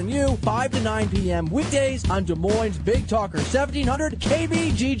is Right Than You, 5 to 9 p.m. weekdays on Des Moines Big Talker, 1700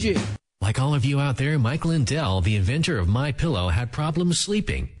 KBGG. Like all of you out there, Mike Lindell, the inventor of MyPillow, had problems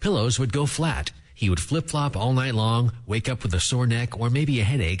sleeping. Pillows would go flat. He would flip-flop all night long, wake up with a sore neck or maybe a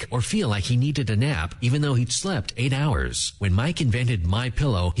headache, or feel like he needed a nap even though he'd slept 8 hours. When Mike invented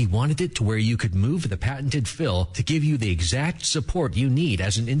MyPillow, he wanted it to where you could move the patented fill to give you the exact support you need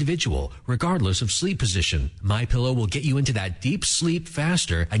as an individual, regardless of sleep position. MyPillow will get you into that deep sleep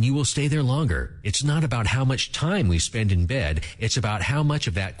faster, and you will stay there longer. It's not about how much time we spend in bed. It's about how much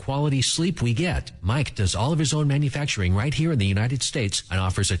of that quality sleep we get. Mike does all of his own manufacturing right here in the United States and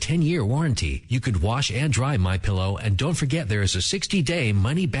offers a 10-year warranty. You could wash and dry MyPillow, and don't forget there is a 60-day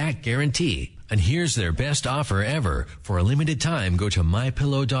money-back guarantee. And here's their best offer ever. For a limited time, go to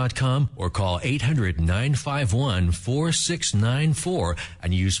MyPillow.com or call 800-951-4694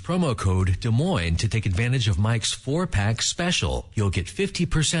 and use promo code Des Moines to take advantage of Mike's 4-pack special. You'll get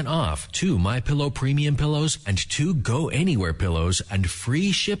 50% off 2 MyPillow premium pillows and 2 Go Anywhere pillows and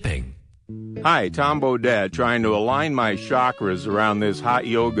free shipping. Hi, Tom Bodette, trying to align my chakras around this hot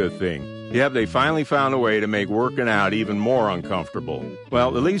yoga thing. Yep, they finally found a way to make working out even more uncomfortable.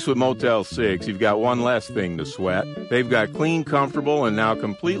 Well, at least with Motel 6, you've got one less thing to sweat. They've got clean, comfortable, and now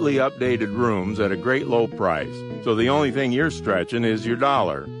completely updated rooms at a great low price. So the only thing you're stretching is your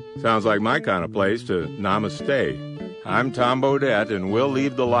dollar. Sounds like my kind of place to namaste. I'm Tom Bodette, and we'll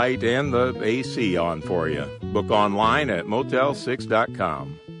leave the light and the AC on for you. Book online at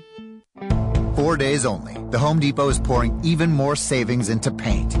motel6.com. 4 days only, the Home Depot is pouring even more savings into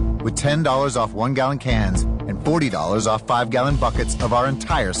paint with $10 off 1-gallon cans and $40 off 5-gallon buckets of our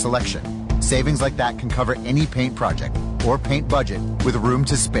entire selection. Savings like that can cover any paint project or paint budget with room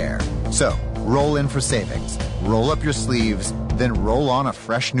to spare. So, roll in for savings, roll up your sleeves, then roll on a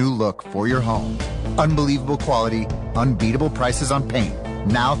fresh new look for your home. Unbelievable quality, unbeatable prices on paint,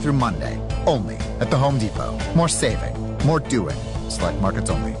 now through Monday, only at the Home Depot. More saving, more doing. Select markets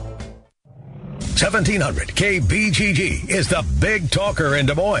only. 1700 KBGG is the big talker in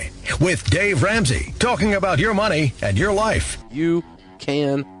Des Moines with Dave Ramsey talking about your money and your life. You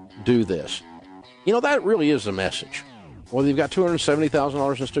can do this. You know, that really is the message. Whether you've got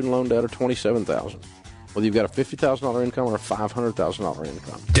 $270,000 in student loan debt or $27,000, whether you've got a $50,000 income or a $500,000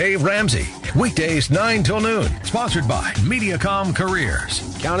 income. Dave Ramsey, weekdays 9 till noon, sponsored by Mediacom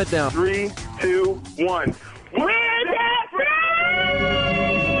Careers. Count it down. 3, 2, 1.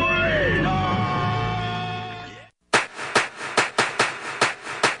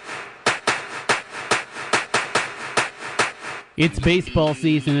 It's baseball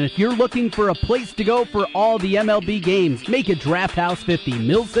season, and if you're looking for a place to go for all the MLB games, make it Draft House 50,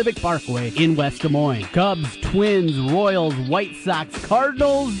 Mill Civic Parkway in West Des Moines. Cubs, Twins, Royals, White Sox,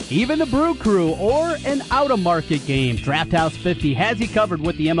 Cardinals, even the Brew Crew, or an out-of-market game. Draft House 50 has you covered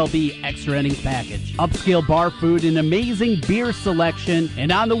with the MLB Extra Innings package. Upscale bar food, an amazing beer selection,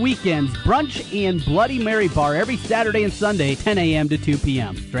 and on the weekends, brunch and Bloody Mary bar every Saturday and Sunday, 10 a.m. to 2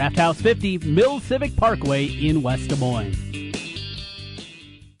 p.m. Draft House 50, Mill Civic Parkway in West Des Moines.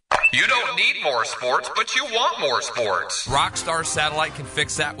 You don't need more sports, but you want more sports. Rockstar Satellite can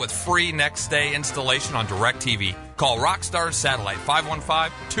fix that with free next-day installation on DirecTV. Call Rockstar Satellite,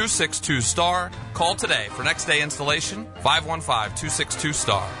 515-262-STAR. Call today for next-day installation,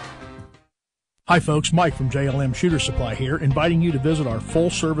 515-262-STAR. Hi folks, Mike from JLM Shooter Supply here, inviting you to visit our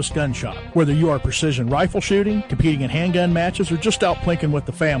full-service gun shop. Whether you are precision rifle shooting, competing in handgun matches, or just out plinking with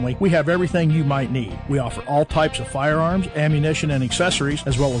the family, we have everything you might need. We offer all types of firearms, ammunition, and accessories,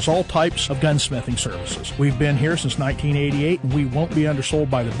 as well as all types of gunsmithing services. We've been here since 1988, and we won't be undersold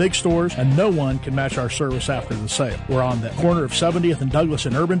by the big stores, and no one can match our service after the sale. We're on the corner of 70th and Douglas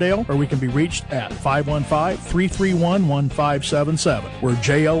in Urbandale, or we can be reached at 515-331-1577. We're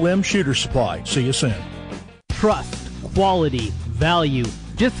JLM Shooter Supply. See you soon. Trust, quality, value.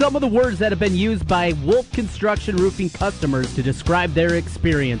 Just some of the words that have been used by Wolf Construction Roofing customers to describe their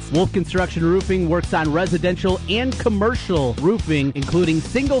experience. Wolf Construction Roofing works on residential and commercial roofing, including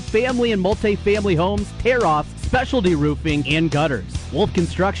single-family and multi-family homes, tear-offs, specialty roofing, and gutters. Wolf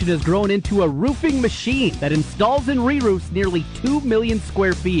Construction has grown into a roofing machine that installs and re-roofs nearly 2 million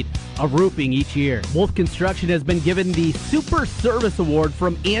square feet of roofing each year. Wolf Construction has been given the Super Service Award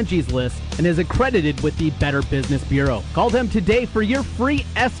from Angie's List and is accredited with the Better Business Bureau. Call them today for your free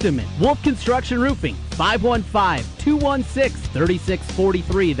estimate. Wolf Construction Roofing,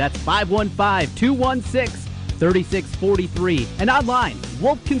 515-216-3643. That's 515-216-3643. And online,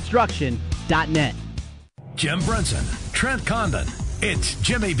 wolfconstruction.net. Jim Brunson, Trent Condon. It's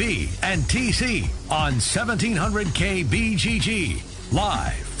Jimmy B and TC on 1700 KBGG.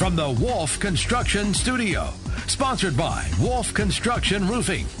 Live from the Wolf Construction Studio. Sponsored by Wolf Construction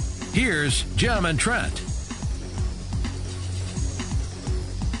Roofing. Here's Jim and Trent.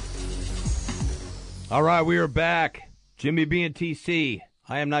 All right, we are back. Jimmy B and TC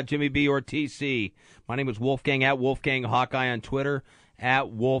I am not Jimmy B or TC. My name is Wolfgang at Wolfgang Hawkeye on Twitter, at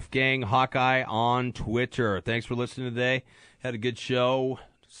Wolfgang Hawkeye on Twitter. Thanks for listening today. Had a good show.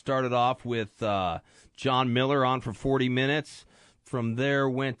 Started off with John Miller on for 40 minutes. From there,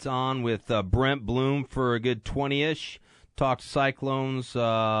 went on with Brent Bloom for a good 20-ish. Talked Cyclones,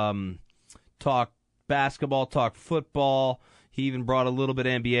 talked basketball, talked football. He even brought a little bit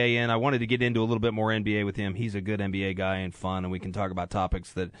of NBA in. I wanted to get into a little bit more NBA with him. He's a good NBA guy and fun, and we can talk about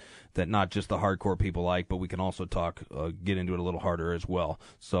topics that not just the hardcore people like, but we can also get into it a little harder as well.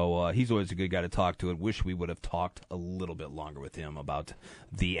 So he's always a good guy to talk to. I wish we would have talked a little bit longer with him about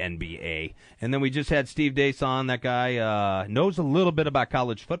the NBA. And then we just had Steve Dace on. That guy knows a little bit about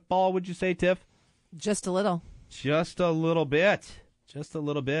college football, would you say, Tiff? Just a little. Just a little bit. Just a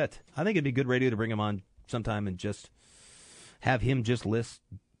little bit. I think it'd be good radio to bring him on sometime and just have him just list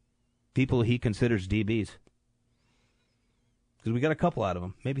people he considers DBs. Because we got a couple out of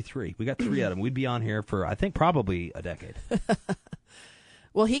them, maybe 3. We got 3 out of them. We'd be on here for, I think, probably a decade.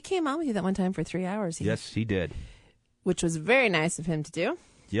 Well, he came on with you that one time for 3 hours. Yes, he did. Which was very nice of him to do.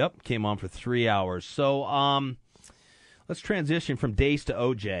 Yep, came on for 3 hours. So let's transition from Dace to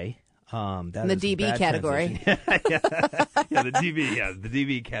OJ. The DB category. Yeah, the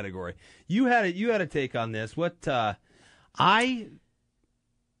DB category. You had a take on this. What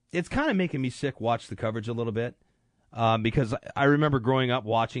it's kind of making me sick. Watch the coverage a little bit because I remember growing up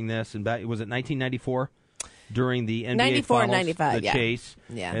watching this, and was it 1994 during the NBA 94 finals, 95, the yeah. chase,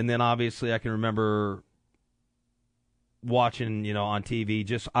 yeah, and then obviously I can remember watching, on TV.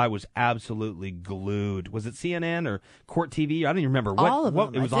 Just I was absolutely glued. Was it CNN or Court TV? I don't even remember all of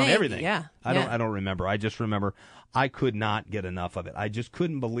them. It was I on think. everything. Yeah, I don't remember. I just remember I could not get enough of it. I just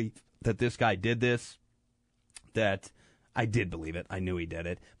couldn't believe that this guy did this. That I did believe it. I knew he did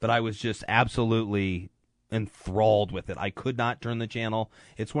it, but I was just absolutely enthralled with it. I could not turn the channel.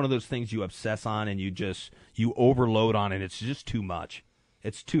 It's one of those things you obsess on and you overload on it. It's just too much.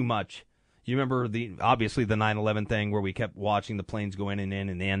 It's too much. You remember obviously the 9/11 thing where we kept watching the planes go in and in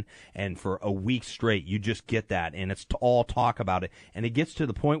and in, and for a week straight you just get that, and it's all talk about it, and it gets to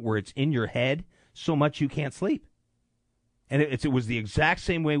the point where it's in your head so much you can't sleep. And it was the exact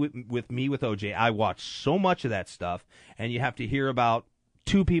same way with me with OJ. I watched so much of that stuff, and you have to hear about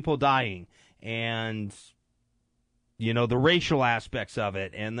 2 people dying, and the racial aspects of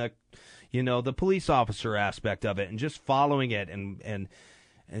it, and the police officer aspect of it, and just following it, and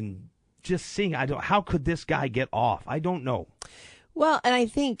just seeing, how could this guy get off? I don't know. Well, and I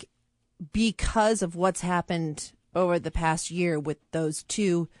think because of what's happened over the past year with those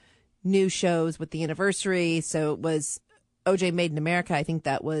 2 new shows with the anniversary, so it was OJ Made in America, I think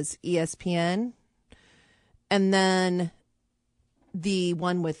that was ESPN, and then the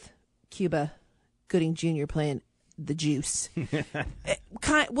one with Cuba Gooding Jr. playing the Juice. It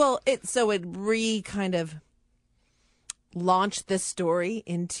kind of launched this story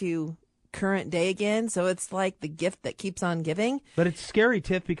into current day again, so it's like the gift that keeps on giving. But it's scary,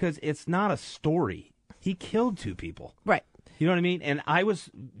 Tiff, because it's not a story. He killed 2 people. Right. You know what I mean? And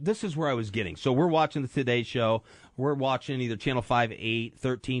this is where I was getting. So we're watching the Today Show. We're watching either Channel 5, 8,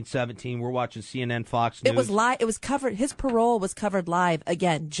 13, 17. We're watching CNN, Fox News. It was live. It was covered. His parole was covered live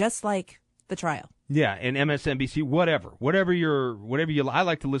again, just like the trial. Yeah, and MSNBC, whatever you. I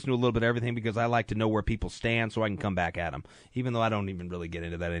like to listen to a little bit of everything because I like to know where people stand so I can come back at them. Even though I don't even really get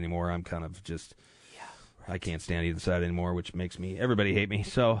into that anymore, I'm kind of just. Yeah, right. I can't stand either side anymore, which makes everybody hate me.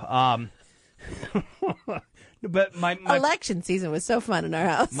 So, but my election season was so fun in our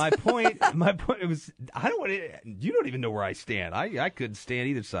house. my point was you don't even know where I stand. I couldn't stand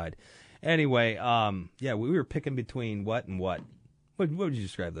either side. Anyway, we were picking between what and what. What would you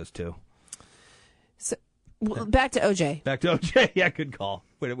describe those 2? So, back to OJ. Back to OJ. Yeah, good call.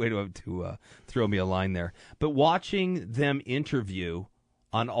 Way to throw me a line there. But watching them interview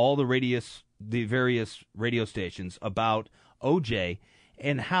on all the various radio stations about OJ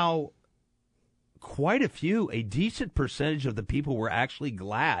and how quite a decent percentage of the people were actually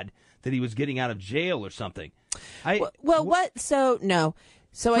glad that he was getting out of jail or something. What? So, no.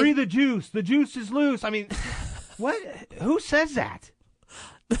 So free the juice. The juice is loose. I mean, what? Who says that?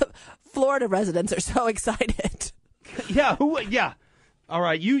 Florida residents are so excited. Yeah. Yeah. All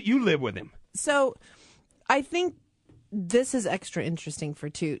right. You live with him. So I think this is extra interesting for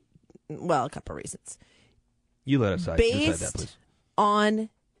a couple of reasons. You let us decide that, please. On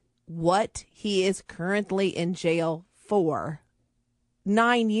what he is currently in jail for,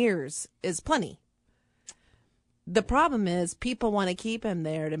 9 years is plenty. The problem is people want to keep him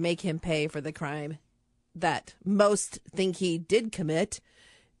there to make him pay for the crime that most think he did commit,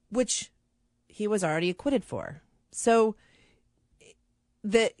 which he was already acquitted for. So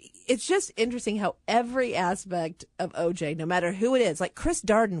it's just interesting how every aspect of OJ, no matter who it is, like Chris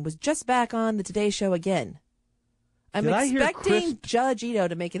Darden was just back on the Today Show again. I'm expecting Judge Ito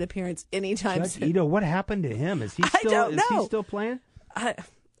to make an appearance anytime soon. Judge Ito, what happened to him? Is he still playing? I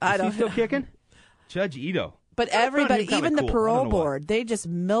Is don't he still know. kicking? Judge Ito. But I found everybody, him kinda even the cool. I parole don't know why. board, they just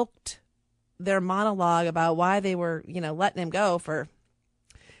milked their monologue about why they were, letting him go for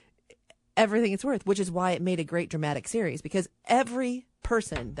everything it's worth, which is why it made a great dramatic series, because every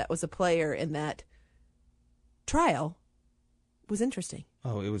person that was a player in that trial was interesting.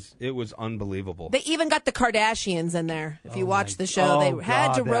 Oh, it was unbelievable. They even got the Kardashians in there. If you watch the show, oh, they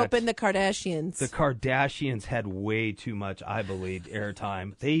had to God, rope that- in the Kardashians. The Kardashians had way too much, I believe,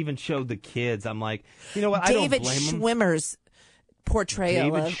 airtime. They even showed the kids. I'm like, you know what? I David don't blame them. Schwimmer's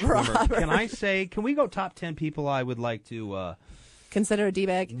portrayal David of Schwimmer. Robert. Can we go top 10 people I would like to Consider a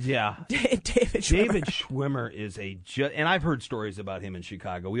D-bag? Yeah. David Schwimmer. David Schwimmer is and I've heard stories about him in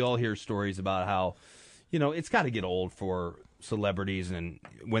Chicago. We all hear stories about how, it's got to get old for celebrities, and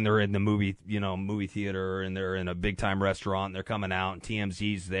when they're in the movie theater and they're in a big time restaurant and they're coming out and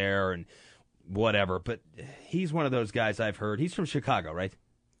TMZ's there and whatever. But he's one of those guys I've heard. He's from Chicago, right?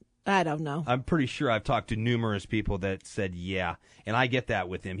 I don't know. I'm pretty sure I've talked to numerous people that said, yeah. And I get that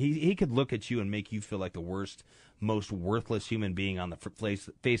with him. He could look at you and make you feel like the worst, most worthless human being on the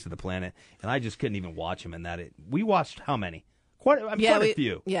face of the planet. And I just couldn't even watch him in that. We watched how many? Quite a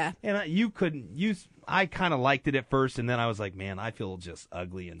few. Yeah. And I kind of liked it at first, and then I was like, man, I feel just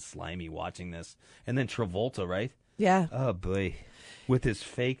ugly and slimy watching this. And then Travolta, right? Yeah. Oh, boy. With his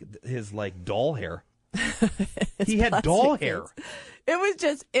doll hair. He had doll hair.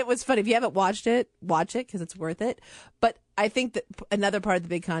 It was funny. If you haven't watched it, watch it because it's worth it. But I think that another part of the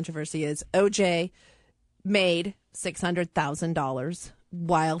big controversy is OJ made $600,000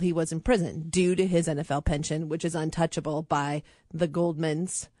 while he was in prison due to his NFL pension, which is untouchable by the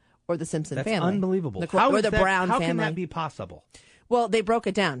Goldmans or the Simpson That's family. unbelievable. Or the Brown how family. How can that be possible? Well, they broke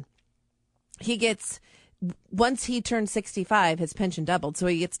it down. Once he turned 65, his pension doubled. So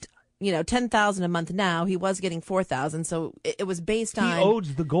he gets, $10,000 a month now. He was getting $4,000. So it was based on. He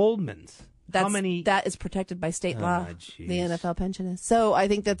owes the Goldmans. How many? That is protected by state law. Geez. The NFL pension is. So I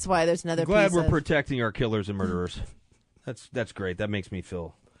think that's why there's another Glad piece we're of. protecting our killers and murderers. That's great. That makes me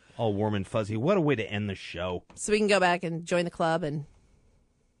feel all warm and fuzzy. What a way to end the show. So we can go back and join the club and.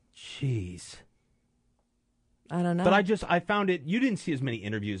 Jeez. I don't know. But I found it. You didn't see as many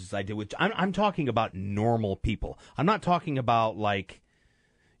interviews as I did with. I'm talking about normal people. I'm not talking about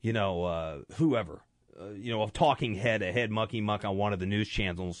whoever. A talking head, a head mucky muck on one of the news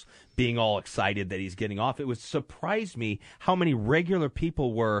channels being all excited that he's getting off. It was surprised me how many regular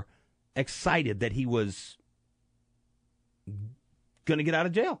people were excited that he was going to get out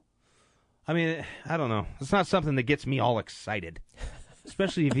of jail. I mean, I don't know. It's not something that gets me all excited,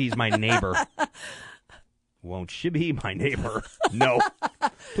 especially if he's my neighbor. Won't she be my neighbor? No.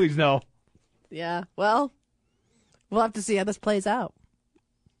 Please no. Yeah. Well, we'll have to see how this plays out.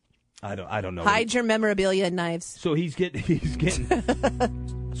 I don't know. Hide your memorabilia and knives. So we're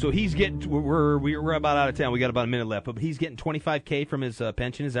about out of town. We got about a minute left, but he's getting $25K from his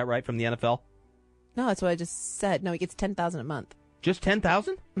pension. Is that right? From the NFL? No, that's what I just said. No, he gets $10,000 a month. Just $10,000?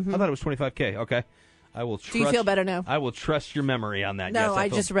 Mm-hmm. I thought it was $25K. Okay. I will trust. Do you feel better now? I will trust your memory on that. No, yes, I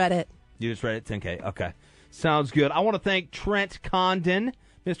just read it. You just read it? $10K. Okay. Sounds good. I want to thank Trent Condon,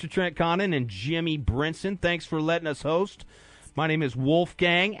 Mr. Trent Condon, and Jimmy Brinson. Thanks for letting us host. My name is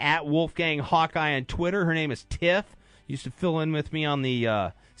Wolfgang, at Wolfgang Hawkeye on Twitter. Her name is Tiff. Used to fill in with me on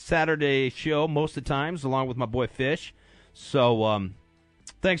the Saturday show most of the times, along with my boy Fish. So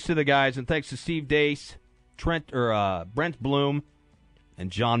thanks to the guys, and thanks to Steve Dace, Brent Bloom,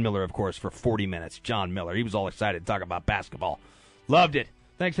 and John Miller, of course, for 40 minutes. John Miller. He was all excited to talk about basketball. Loved it.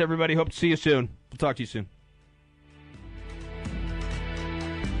 Thanks, everybody. Hope to see you soon. We'll talk to you soon.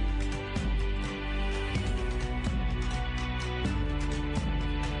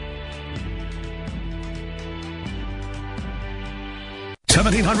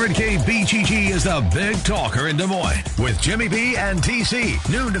 KBGG is the big talker in Des Moines with Jimmy B and TC.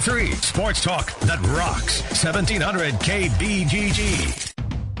 Noon to 3. Sports talk that rocks. 1700 KBGG.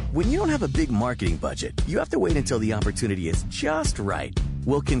 When you don't have a big marketing budget, you have to wait until the opportunity is just right.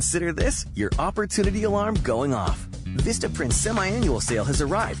 Well, consider this your opportunity alarm going off. Vistaprint's semi-annual sale has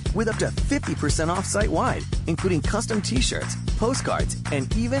arrived with up to 50% off site-wide, including custom t-shirts, postcards,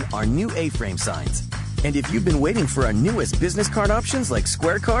 and even our new A-frame signs. And if you've been waiting for our newest business card options like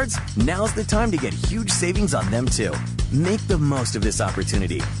Square Cards, now's the time to get huge savings on them too. Make the most of this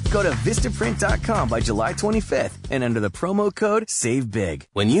opportunity. Go to Vistaprint.com by July 25th and enter the promo code SAVEBIG.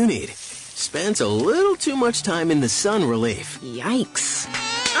 When you need spends a little too much time in the sun relief. Yikes.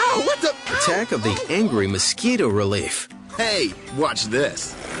 Ow, what the? Attack of the Angry Mosquito relief. Hey, watch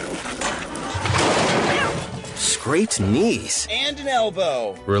this. Scraped knees. And an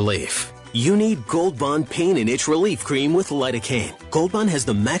elbow. Relief. You need Gold Bond Pain and Itch Relief Cream with lidocaine. Gold Bond has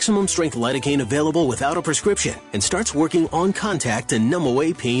the maximum strength lidocaine available without a prescription and starts working on contact to numb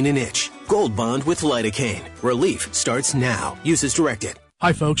away pain and itch. Gold Bond with lidocaine. Relief starts now. Use as directed.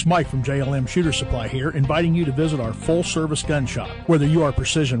 Hi folks, Mike from JLM Shooter Supply here, inviting you to visit our full-service gun shop. Whether you are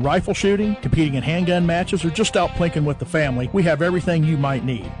precision rifle shooting, competing in handgun matches, or just out plinking with the family, we have everything you might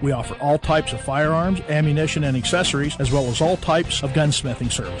need. We offer all types of firearms, ammunition, and accessories, as well as all types of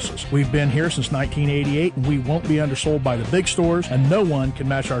gunsmithing services. We've been here since 1988, and we won't be undersold by the big stores, and no one can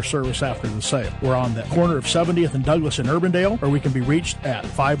match our service after the sale. We're on the corner of 70th and Douglas in Urbandale, or we can be reached at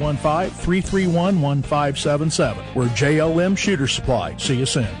 515-331-1577. We're JLM Shooter Supply. See you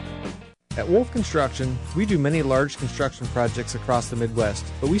soon. At Wolf Construction, we do many large construction projects across the Midwest,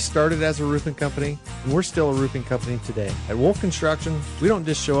 but we started as a roofing company, and we're still a roofing company today. At Wolf Construction, we don't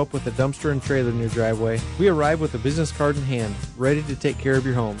just show up with a dumpster and trailer in your driveway. We arrive with a business card in hand, ready to take care of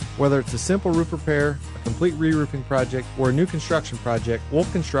your home. Whether it's a simple roof repair, a complete re-roofing project, or a new construction project, Wolf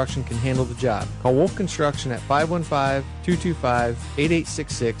Construction can handle the job. Call Wolf Construction at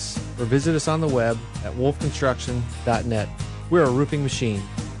 515-225-8866 or visit us on the web at wolfconstruction.net. We're a roofing machine.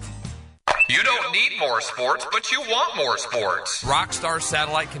 You don't need more sports, but you want more sports. Rockstar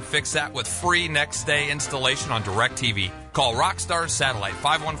Satellite can fix that with free next-day installation on DirecTV. Call Rockstar Satellite,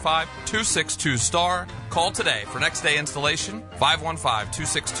 515-262-STAR. Call today for next-day installation,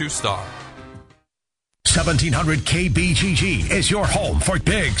 515-262-STAR. 1700 KBGG is your home for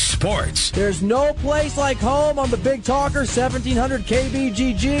big sports. There's no place like home on the Big Talker, 1700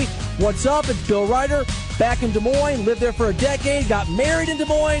 KBGG. What's up? It's Bill Ryder, back in Des Moines, lived there for a decade, got married in Des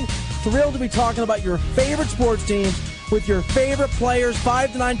Moines. Thrilled to be talking about your favorite sports teams with your favorite players,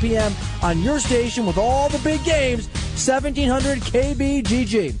 5 to 9 p.m. on your station with all the big games, 1700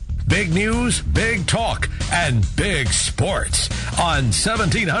 KBGG. Big news, big talk, and big sports on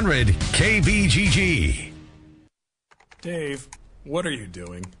 1700 KBGG. Dave, what are you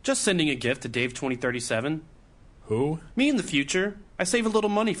doing? Just sending a gift to Dave 2037. Who? Me in the future. I save a little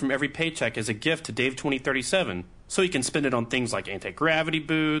money from every paycheck as a gift to Dave 2037, so he can spend it on things like anti-gravity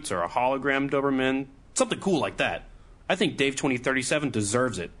boots or a hologram Doberman, something cool like that. I think Dave 2037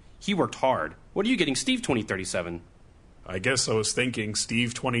 deserves it. He worked hard. What are you getting Steve 2037? I guess I was thinking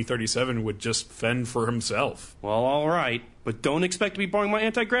Steve 2037 would just fend for himself. Well, all right, but don't expect to be borrowing my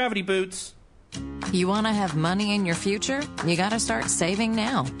anti-gravity boots. You want to have money in your future? You got to start saving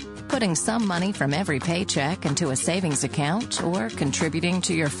now. Putting some money from every paycheck into a savings account or contributing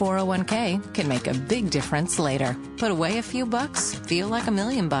to your 401k can make a big difference later. Put away a few bucks, feel like $1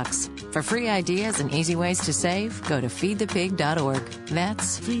 million. For free ideas and easy ways to save, go to feedthepig.org.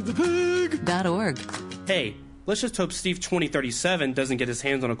 That's feedthepig.org. Hey, let's just hope Steve 2037 doesn't get his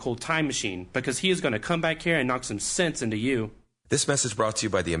hands on a cold time machine, because he is going to come back here and knock some sense into you. This message brought to you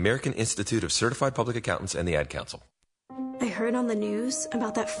by the American Institute of Certified Public Accountants and the Ad Council. I heard on the news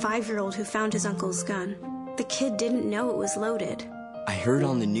about that 5-year-old who found his uncle's gun. The kid didn't know it was loaded. I heard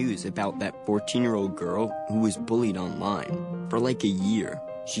on the news about that 14-year-old girl who was bullied online. For like a year,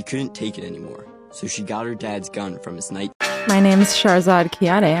 she couldn't take it anymore, so she got her dad's gun from his night. My name is Sharzad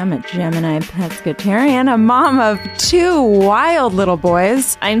Kiade. I'm a Gemini pescatarian, a mom of 2 wild little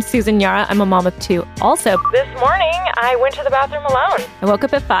boys. I'm Susan Yara. I'm a mom of 2 also. This morning, I went to the bathroom alone. I woke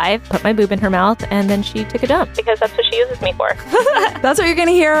up at 5, put my boob in her mouth, and then she took a dump. Because that's what she uses me for. That's what you're going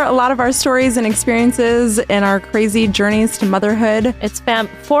to hear, a lot of our stories and experiences and our crazy journeys to motherhood. It's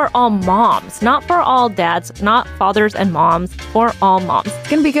for all moms, not for all dads, not fathers and moms, for all moms. It's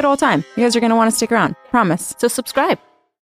going to be a good old time. You guys are going to want to stick around. Promise. So subscribe.